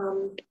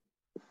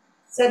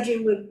said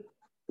you would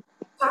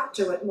talk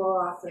to it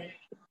more often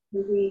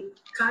and be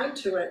kind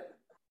to it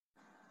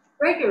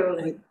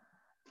regularly?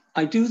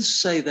 I do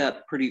say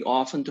that pretty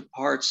often to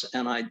parts,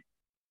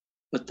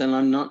 but then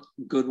I'm not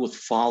good with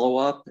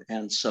follow-up,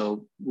 and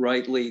so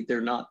rightly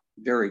they're not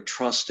very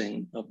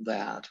trusting of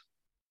that.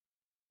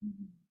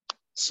 Mm-hmm.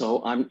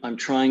 So I'm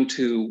trying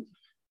to,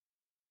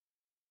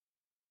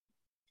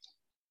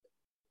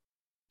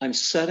 I'm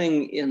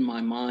setting in my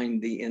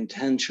mind the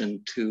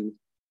intention to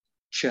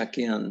check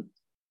in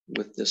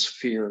with this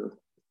fear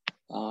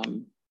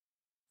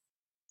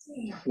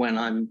when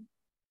I'm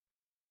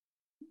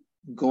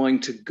going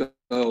to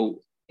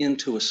go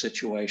into a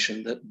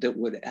situation that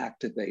would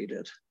activate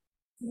it.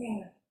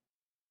 Yeah.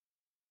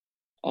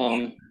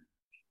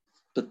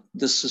 But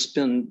this has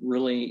been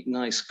really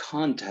nice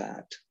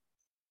contact.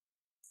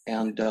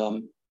 And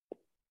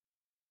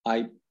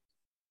I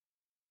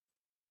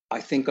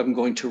think I'm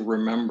going to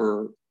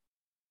remember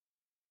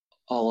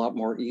a lot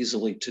more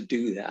easily to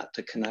do that,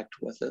 to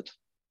connect with it.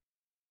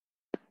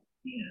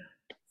 Yeah.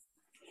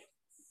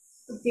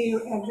 It would be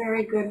a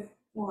very good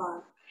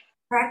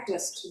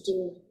practice to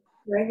do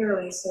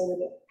regularly, so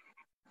that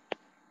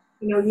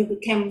it, you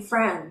become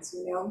friends.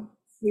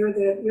 You're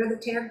the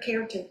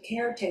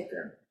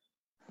caretaker,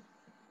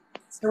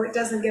 so it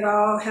doesn't get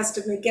all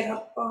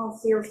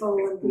fearful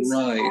and be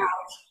so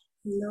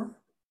loud.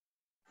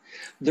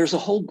 There's a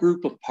whole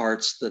group of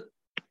parts that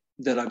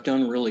I've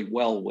done really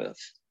well with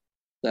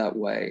that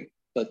way,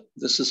 but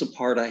this is a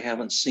part I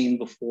haven't seen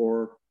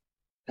before,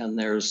 and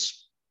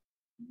there's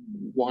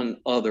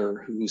one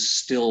other who's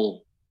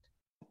still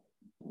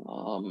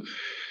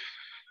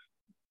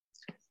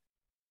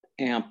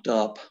amped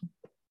up,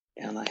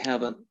 and I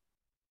haven't,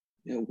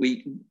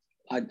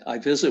 I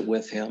visit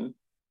with him.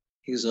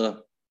 He's I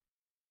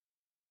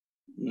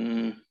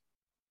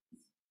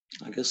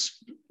guess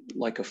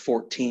like a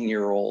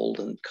 14-year-old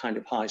and kind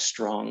of high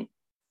strung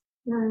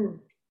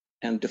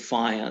and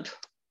defiant.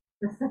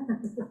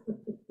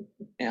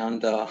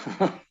 And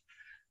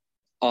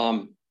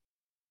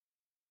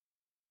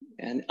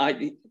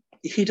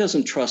he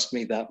doesn't trust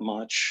me that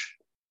much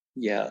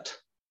yet.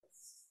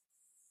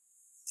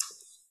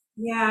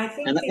 Yeah, I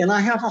think. And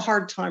I have a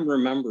hard time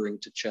remembering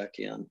to check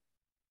in.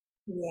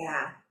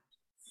 Yeah.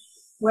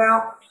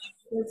 Well,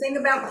 the thing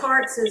about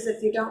parts is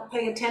if you don't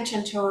pay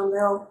attention to them,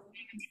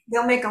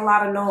 they'll make a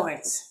lot of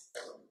noise.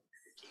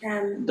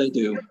 And they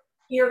do.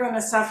 You're going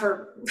to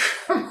suffer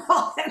from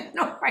all that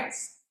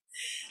noise.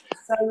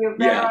 So you're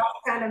better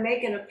off kind of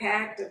making a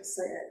pact of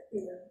saying,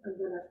 I'm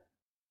going to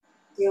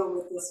deal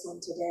with this one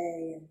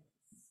today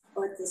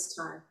or at this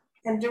time,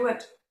 and do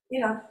it.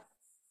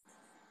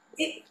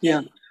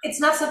 It's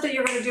not something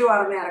you're going to do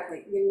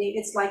automatically.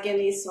 It's like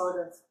any sort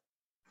of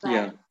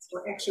practice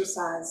or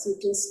exercise. You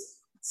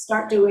just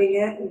start doing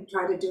it and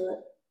try to do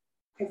it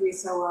every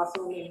so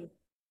often and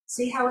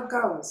see how it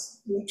goes.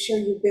 Make sure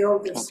you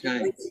build this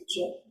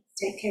relationship.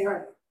 Take care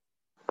of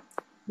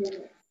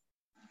it.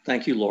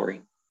 Thank you,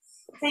 Laurie.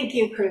 Thank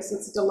you, Chris.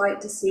 It's a delight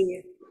to see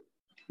you.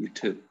 You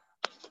too.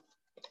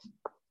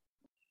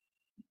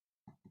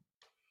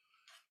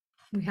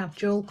 We have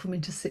Joel coming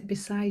to sit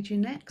beside you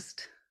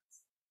next.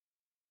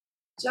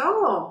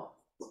 Joel,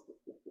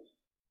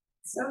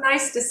 so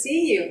nice to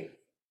see you.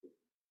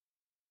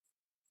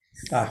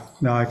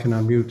 Now I can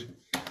unmute.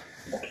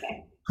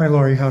 Okay. Hi,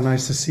 Laurie. How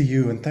nice to see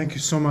you, and thank you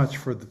so much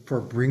for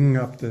bringing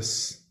up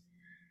this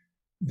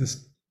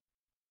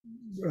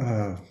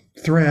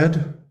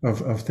thread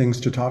of things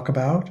to talk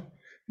about.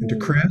 And to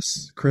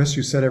Chris,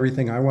 you said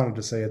everything I wanted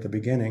to say at the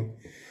beginning.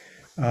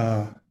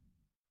 I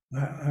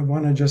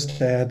want to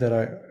just add that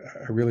I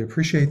really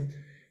appreciate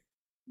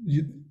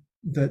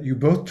that you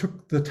both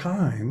took the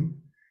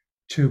time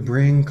to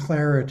bring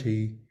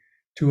clarity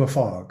to a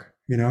fog,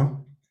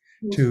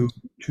 to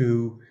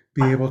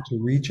be able to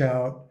reach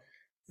out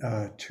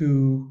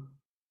to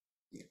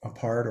a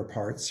part or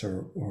parts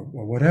or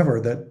whatever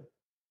that,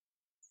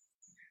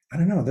 I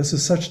don't know, this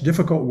is such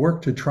difficult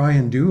work to try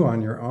and do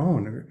on your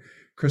own.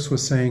 Chris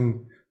was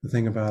saying the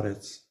thing about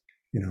it's,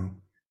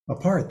 a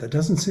part that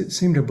doesn't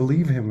seem to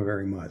believe him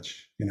very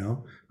much.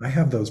 I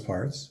have those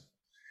parts,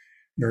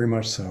 very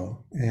much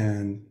so.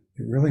 And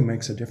it really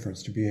makes a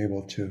difference to be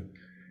able to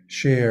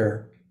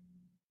share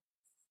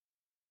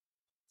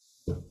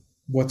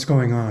what's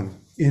going on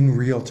in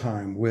real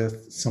time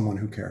with someone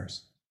who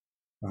cares.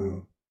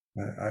 I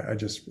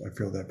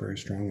feel that very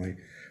strongly.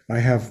 I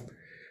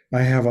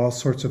have all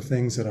sorts of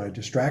things that I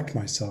distract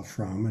myself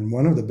from, and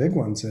one of the big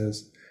ones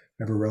is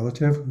I have a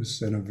relative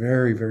who's in a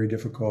very, very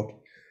difficult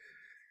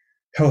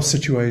health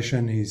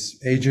situation. He's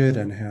aged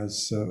and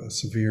has a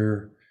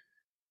severe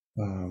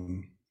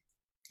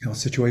health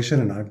situation,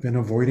 and I've been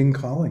avoiding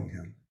calling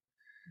him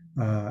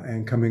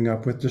and coming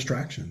up with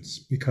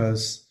distractions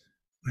because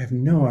I have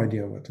no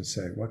idea what to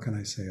say. What can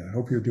I say? I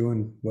hope you're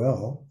doing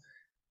well.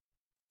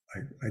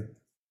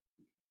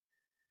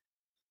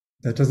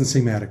 That doesn't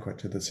seem adequate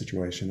to the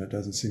situation. It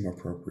doesn't seem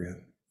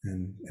appropriate,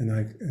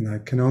 and I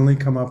can only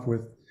come up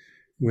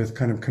with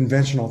kind of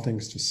conventional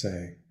things to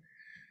say.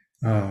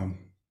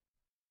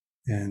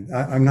 And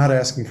I'm not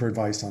asking for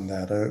advice on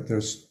that.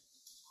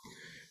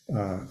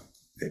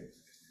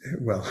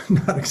 Well, I'm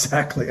not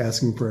exactly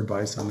asking for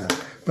advice on that,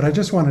 but I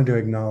just wanted to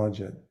acknowledge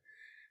it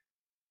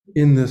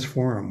in this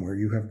forum where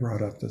you have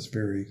brought up this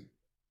very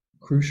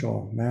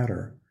crucial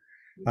matter.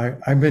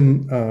 I've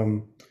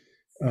been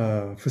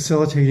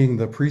facilitating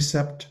the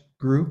precepts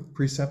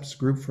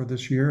group for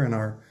this year, and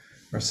our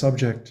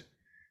subject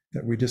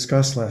that we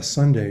discussed last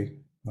Sunday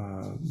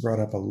brought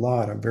up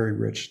a very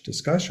rich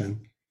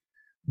discussion,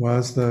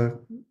 was the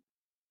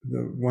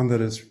one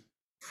that is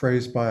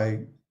phrased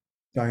by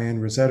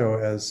Diane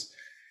Rossetto as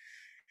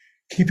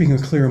keeping a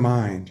clear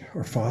mind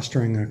or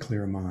fostering a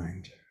clear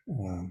mind.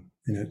 And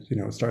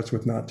it starts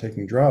with not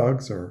taking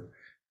drugs or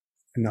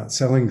not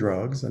selling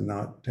drugs and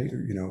not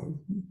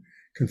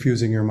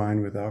confusing your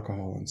mind with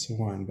alcohol and so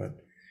on.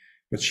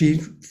 But she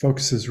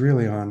focuses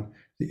really on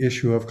the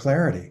issue of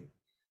clarity.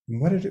 And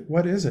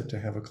what is it to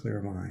have a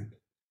clear mind?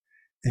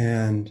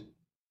 And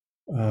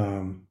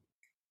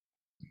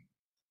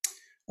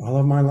all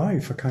of my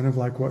life, kind of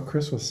like what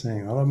Chris was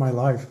saying, all of my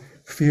life,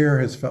 fear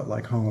has felt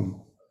like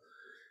home.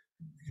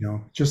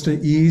 Just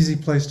an easy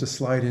place to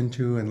slide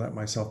into and let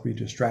myself be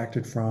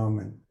distracted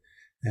from,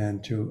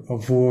 and to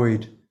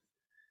avoid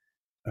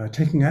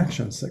taking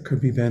actions that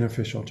could be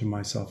beneficial to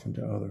myself and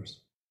to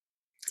others.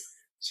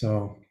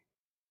 So,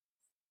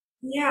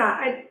 yeah,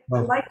 I'd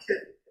like to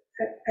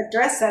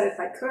address that if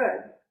I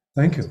could.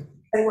 Thank you.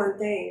 Say one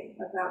thing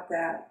about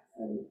that.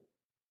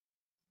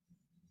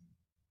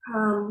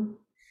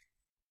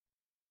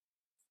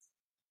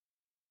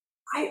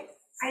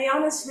 I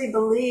honestly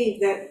believe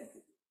that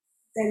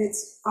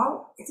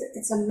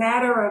it's a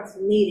matter of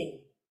meeting.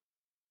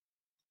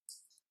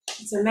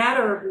 It's a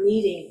matter of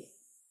meeting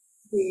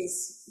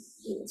these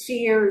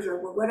fears or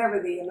whatever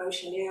the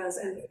emotion is,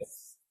 and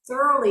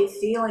thoroughly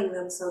feeling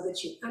them so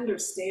that you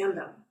understand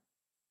them,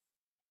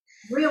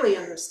 really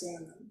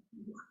understand them.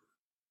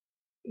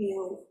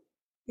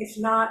 If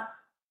not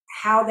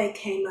how they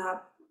came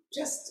up,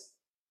 just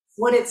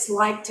what it's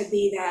like to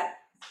be that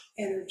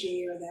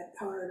energy or that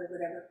part or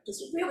whatever,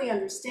 just really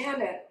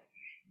understand it.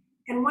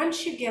 And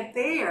once you get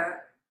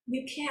there,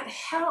 you can't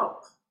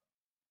help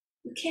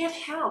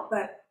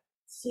but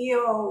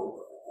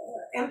feel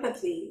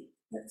empathy,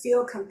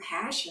 feel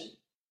compassion.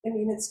 I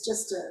mean, it's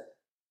just an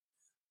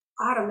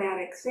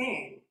automatic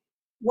thing.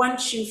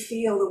 Once you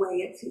feel the way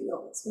it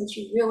feels, once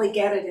you really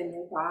get it in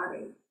your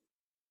body.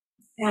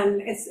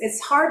 And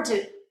it's hard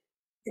to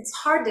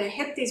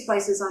hit these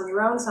places on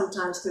your own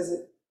sometimes because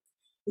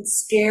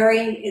it's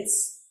scary,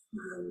 it's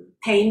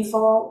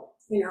painful,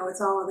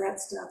 it's all of that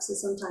stuff. So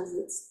sometimes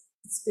it's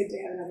good to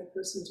have another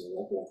person to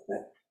work with.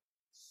 But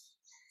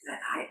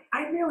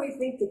I really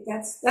think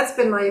that's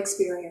been my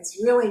experience,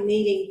 really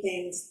meeting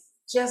things,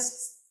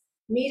 just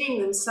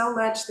meeting them so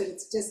much that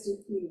it's just,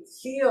 you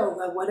feel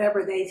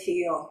whatever they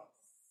feel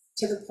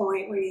to the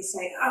point where you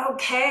say,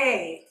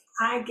 okay,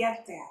 I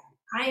get that.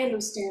 I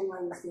understand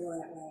why you feel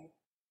that way.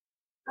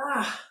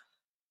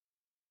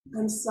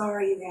 I'm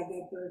sorry you have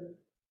that burden.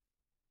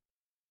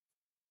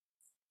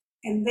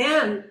 And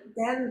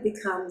then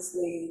becomes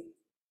the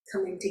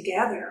coming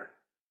together.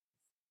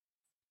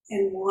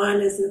 And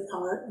one is the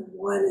part, and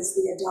one is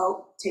the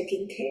adult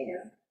taking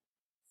care.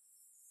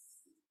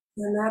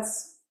 And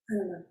that's, I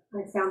don't know,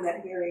 I found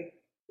that very,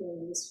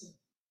 very useful.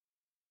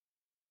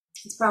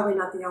 It's probably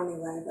not the only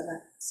way, but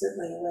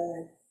certainly a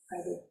way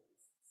I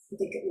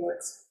think it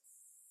works.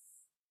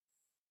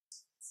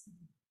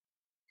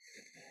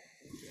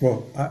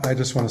 Well, I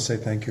just want to say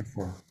thank you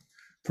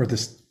for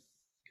this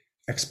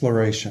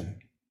exploration.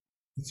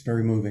 It's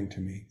very moving to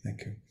me.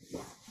 Thank you.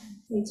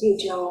 Thank you,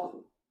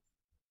 Joel.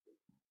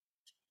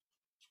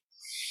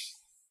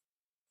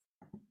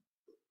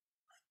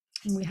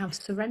 And we have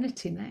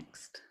Serenity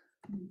next.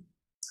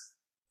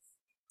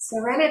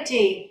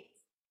 Serenity.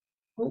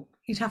 Oh,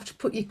 you'd have to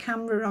put your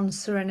camera on,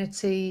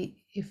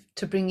 Serenity,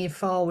 to bring you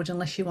forward,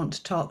 unless you want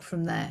to talk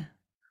from there.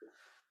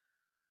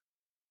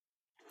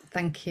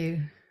 Thank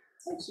you.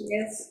 There she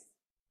is.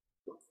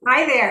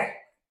 Hi there.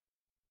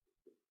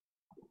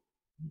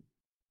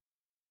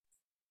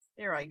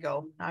 There I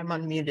go. I'm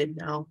unmuted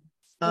now.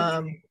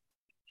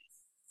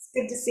 It's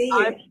good to see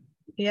you.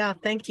 Yeah,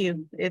 thank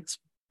you. It's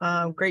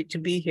great to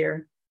be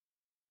here.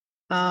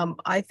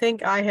 I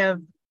think I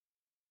have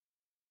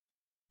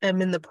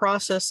am in the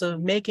process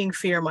of making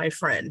fear my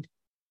friend.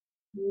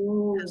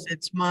 Because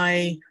it's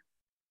my,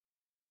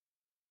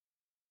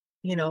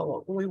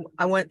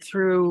 I went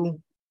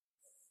through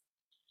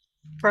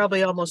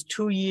probably almost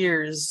 2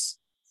 years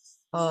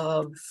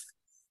of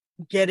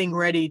getting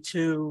ready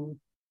to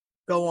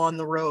go on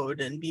the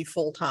road and be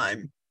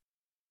full-time,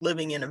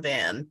 living in a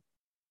van,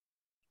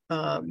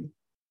 and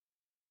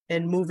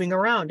moving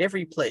around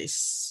every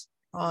place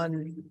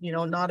on,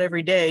 not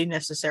every day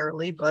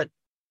necessarily, but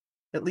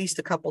at least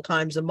a couple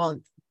times a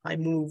month, I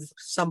move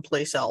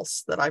someplace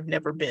else that I've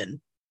never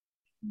been,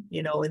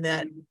 and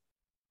that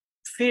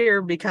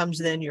fear becomes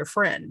then your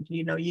friend.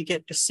 You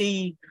get to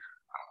see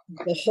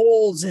the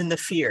holes in the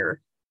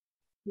fear,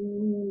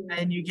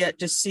 and you get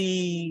to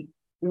see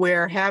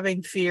where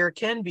having fear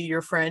can be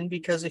your friend,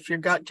 because if your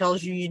gut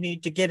tells you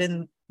need to get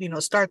in,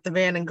 start the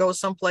van and go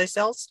someplace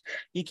else,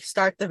 you can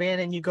start the van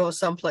and you go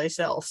someplace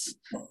else.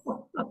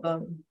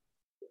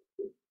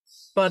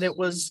 But it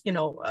was,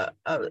 a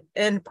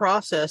end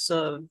process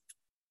of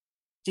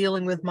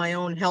dealing with my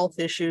own health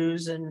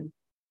issues and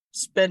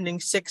spending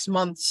 6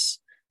 months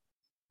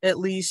at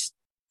least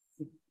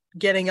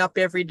getting up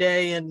every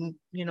day, and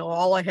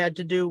all I had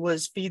to do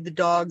was feed the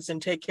dogs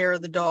and take care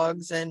of the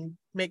dogs and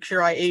make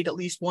sure I ate at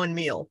least one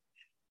meal,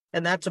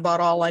 and that's about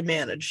all I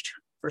managed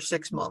for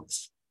 6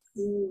 months.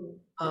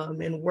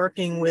 And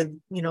working with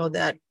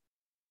that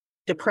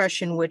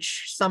depression,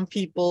 which some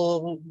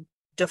people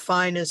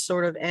define as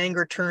sort of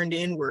anger turned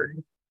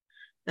inward,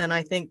 and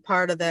I think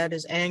part of that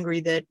is angry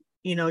that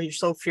you're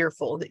so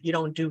fearful that you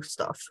don't do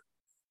stuff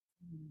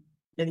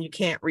and you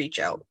can't reach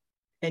out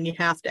and you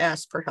have to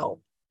ask for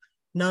help,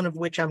 none of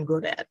which I'm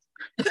good at.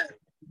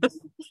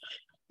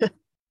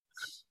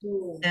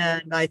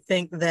 And I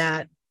think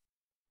that,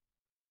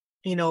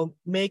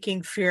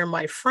 making fear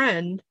my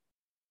friend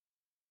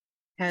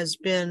has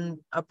been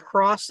a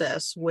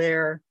process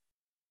where,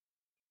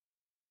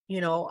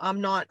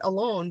 I'm not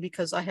alone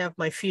because I have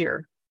my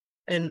fear,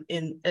 and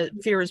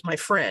fear is my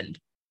friend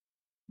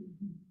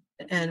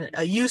and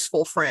a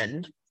useful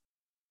friend.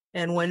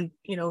 And when,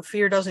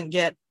 fear doesn't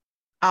get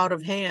out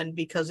of hand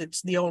because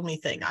it's the only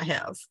thing I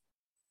have.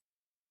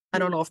 I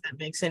don't know if that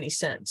makes any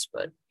sense,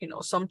 but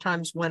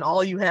sometimes when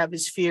all you have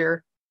is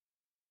fear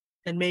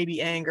and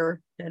maybe anger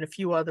and a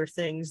few other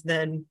things,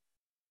 then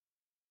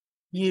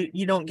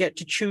you don't get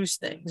to choose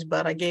things.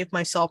 But I gave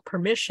myself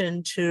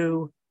permission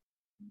to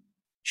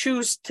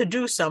choose to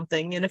do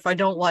something, and if I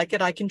don't like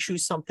it, I can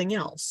choose something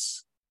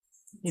else.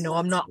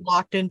 I'm not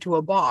locked into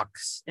a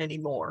box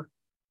anymore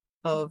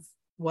of,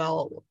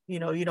 well,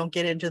 you don't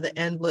get into the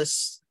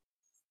endless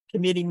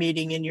committee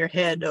meeting in your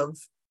head of,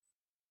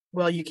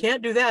 well, you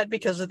can't do that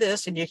because of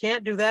this, and you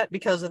can't do that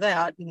because of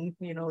that. And,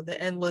 the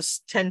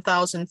endless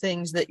 10,000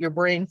 things that your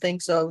brain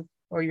thinks of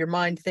or your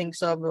mind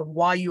thinks of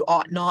why you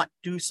ought not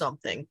do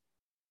something.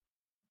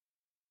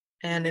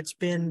 And it's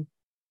been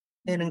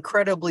an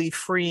incredibly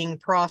freeing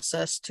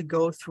process to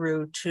go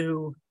through,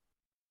 to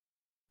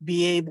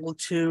be able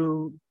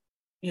to,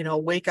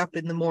 wake up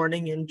in the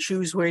morning and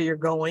choose where you're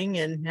going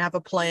and have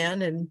a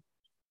plan and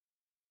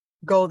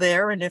go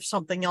there. And if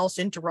something else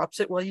interrupts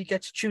it, well, you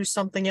get to choose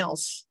something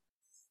else,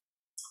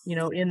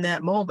 in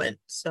that moment.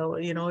 So,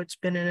 it's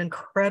been an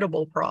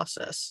incredible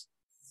process.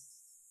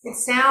 It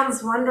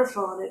sounds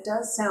wonderful, and it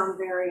does sound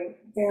very,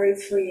 very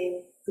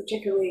freeing,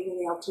 particularly when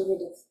the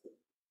alternative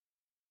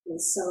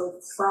is so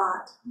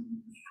fraught.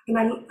 And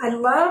I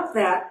love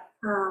that,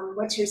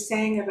 what you're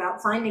saying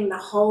about finding the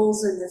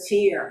holes in the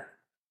fear.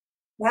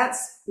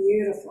 That's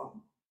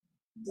beautiful.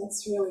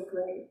 That's really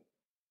great.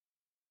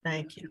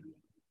 Thank you.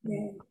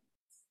 Yeah.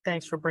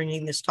 Thanks for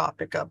bringing this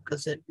topic up,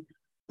 because it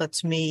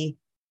lets me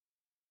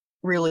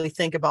really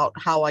think about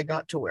how I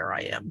got to where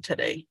I am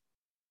today.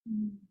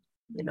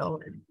 It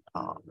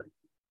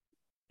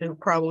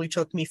probably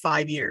took me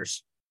 5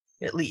 years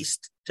at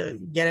least to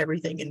get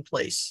everything in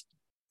place.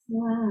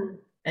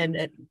 And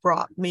it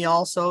brought me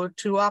also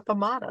to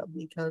Appamada,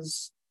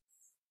 because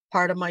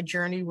part of my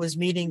journey was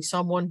meeting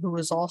someone who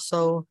was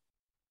also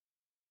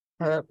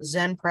a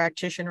Zen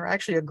practitioner,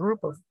 actually a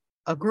group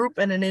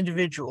and an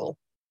individual.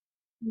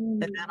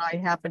 And then I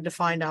happened to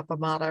find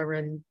Appamada,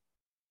 and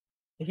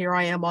here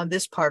I am on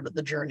this part of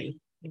the journey,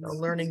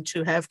 learning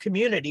to have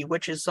community,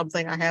 which is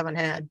something I haven't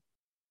had.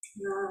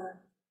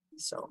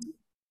 So,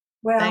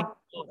 well,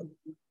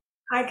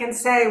 I can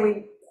say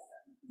we've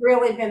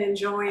really been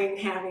enjoying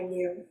having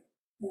you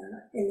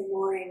in the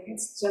morning.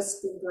 It's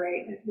just been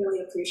great. I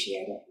really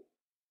appreciate it.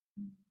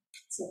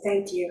 So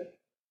thank you.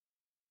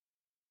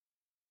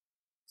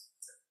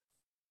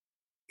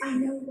 I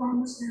know we're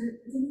almost out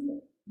of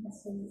the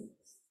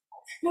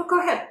No, go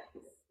ahead.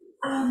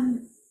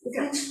 I'm We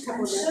got a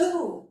couple of minutes.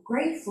 so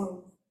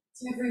grateful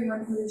to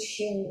everyone who has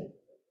shared,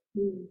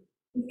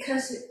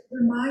 because it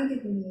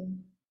reminded me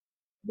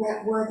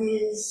that what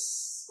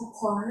is a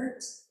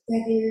part,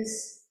 that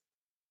is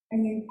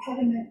an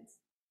impediment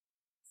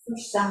for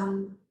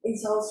some,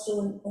 is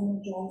also an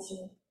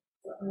energizer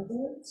for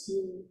others.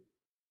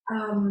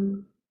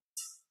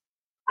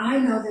 I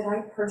know that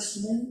I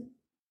personally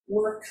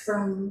worked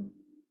from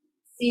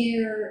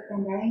fear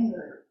and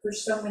anger for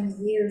so many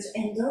years,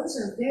 and those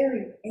are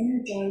very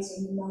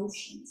energizing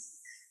emotions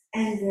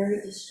and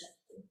very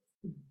destructive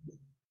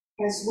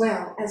as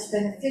well as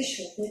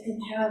beneficial. They can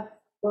have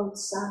both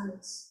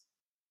sides.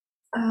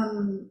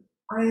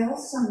 I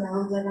also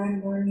know that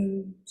I'm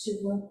learning to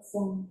work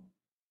from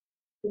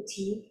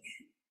fatigue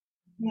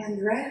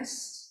and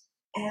rest,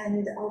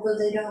 and although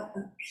they don't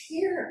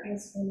appear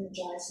as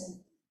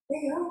energizing,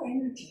 they are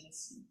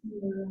energizing in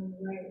their own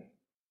way.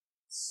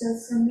 So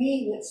for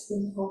me, what's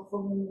been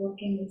helpful in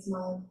working with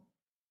my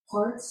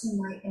parts and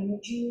my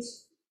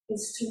energies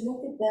is to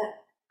look at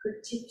that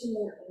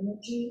particular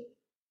energy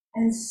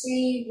and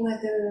see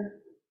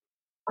whether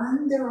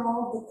under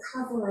all the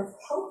cover of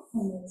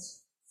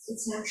hopefulness,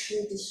 it's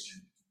actually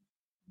destructive,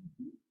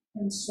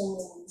 and so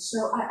on.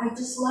 So I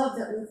just love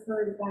that we've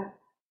heard about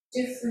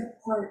different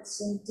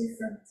parts and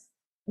different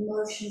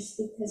emotions,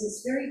 because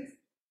it's very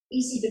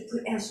easy to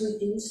put, as we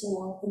do so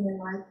often in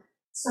life,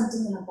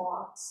 something in a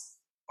box,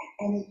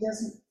 and it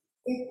doesn't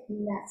fit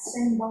in that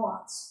same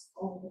box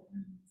all the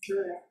time.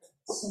 Correct.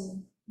 So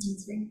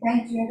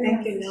thank you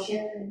everyone Thank you, for Nova.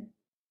 sharing.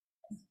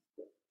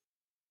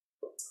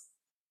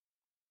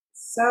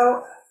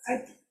 So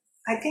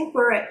I think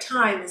we're at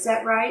time, is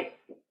that right?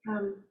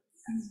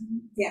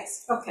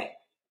 Yes, okay.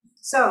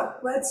 So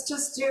let's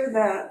just do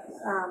the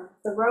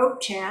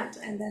robe chant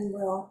and then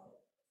we'll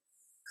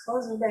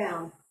close it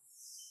down.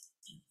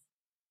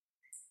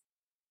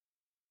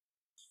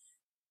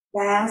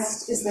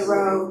 Vast is the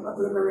robe of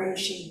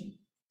liberation,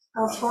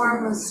 a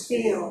formless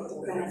field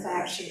of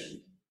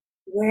benefaction.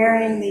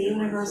 Wearing the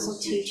universal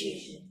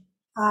teaching,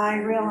 I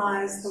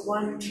realize the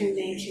one true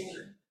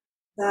nature,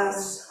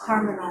 thus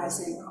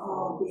harmonizing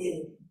all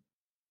being.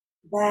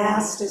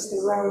 Vast is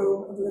the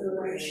robe of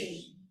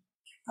liberation,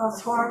 a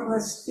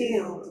formless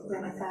field of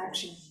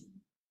benefaction.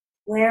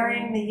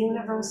 Wearing the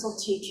universal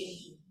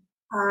teaching,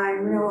 I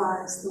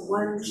realize the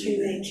one true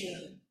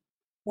nature,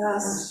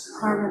 thus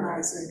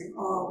harmonizing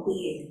all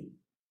being.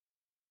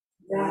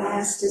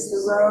 Vast is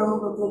the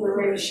robe of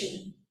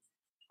liberation,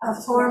 a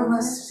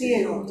formless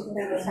field of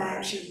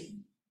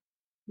benefaction.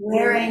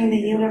 Wearing the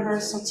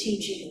universal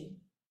teaching,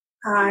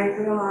 I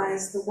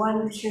realize the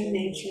one true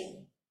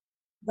nature,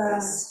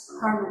 thus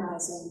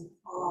harmonizing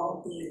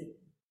all being.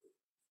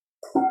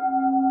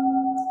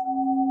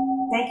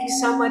 Thank you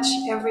so much,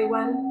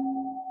 everyone.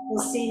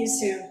 We'll see you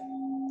soon.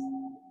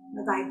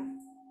 Bye-bye.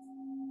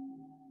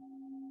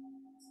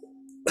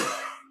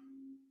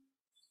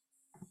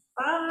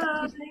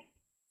 Bye.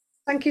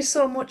 Thank you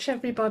so much,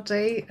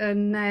 everybody,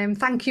 and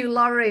thank you,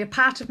 Laurie. A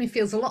part of me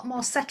feels a lot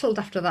more settled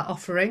after that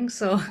offering,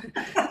 so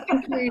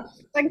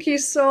thank you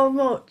so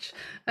much.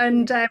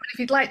 And if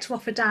you'd like to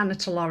offer Dana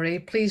to Laurie,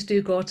 please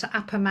do go to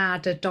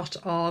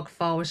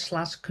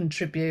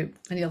appamada.org/contribute,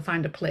 and you'll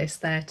find a place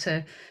there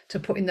to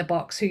put in the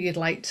box who you'd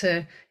like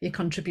your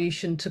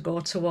contribution to go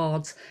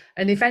towards.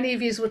 And if any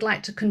of you would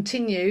like to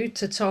continue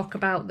to talk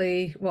about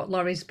what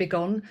Laurie's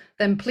begun,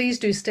 then please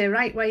do stay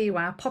right where you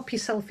are, pop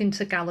yourself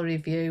into gallery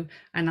view,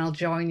 and I'll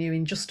join you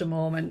in just a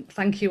moment.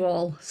 Thank you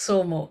all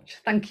so much.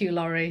 Thank you,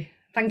 Laurie.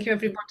 Thank you,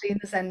 everybody in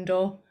the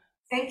Zendo.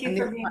 Thank you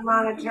for being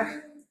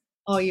monitor.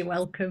 Oh, you're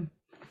welcome.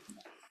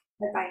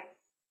 Bye-bye.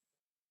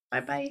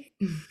 Bye-bye.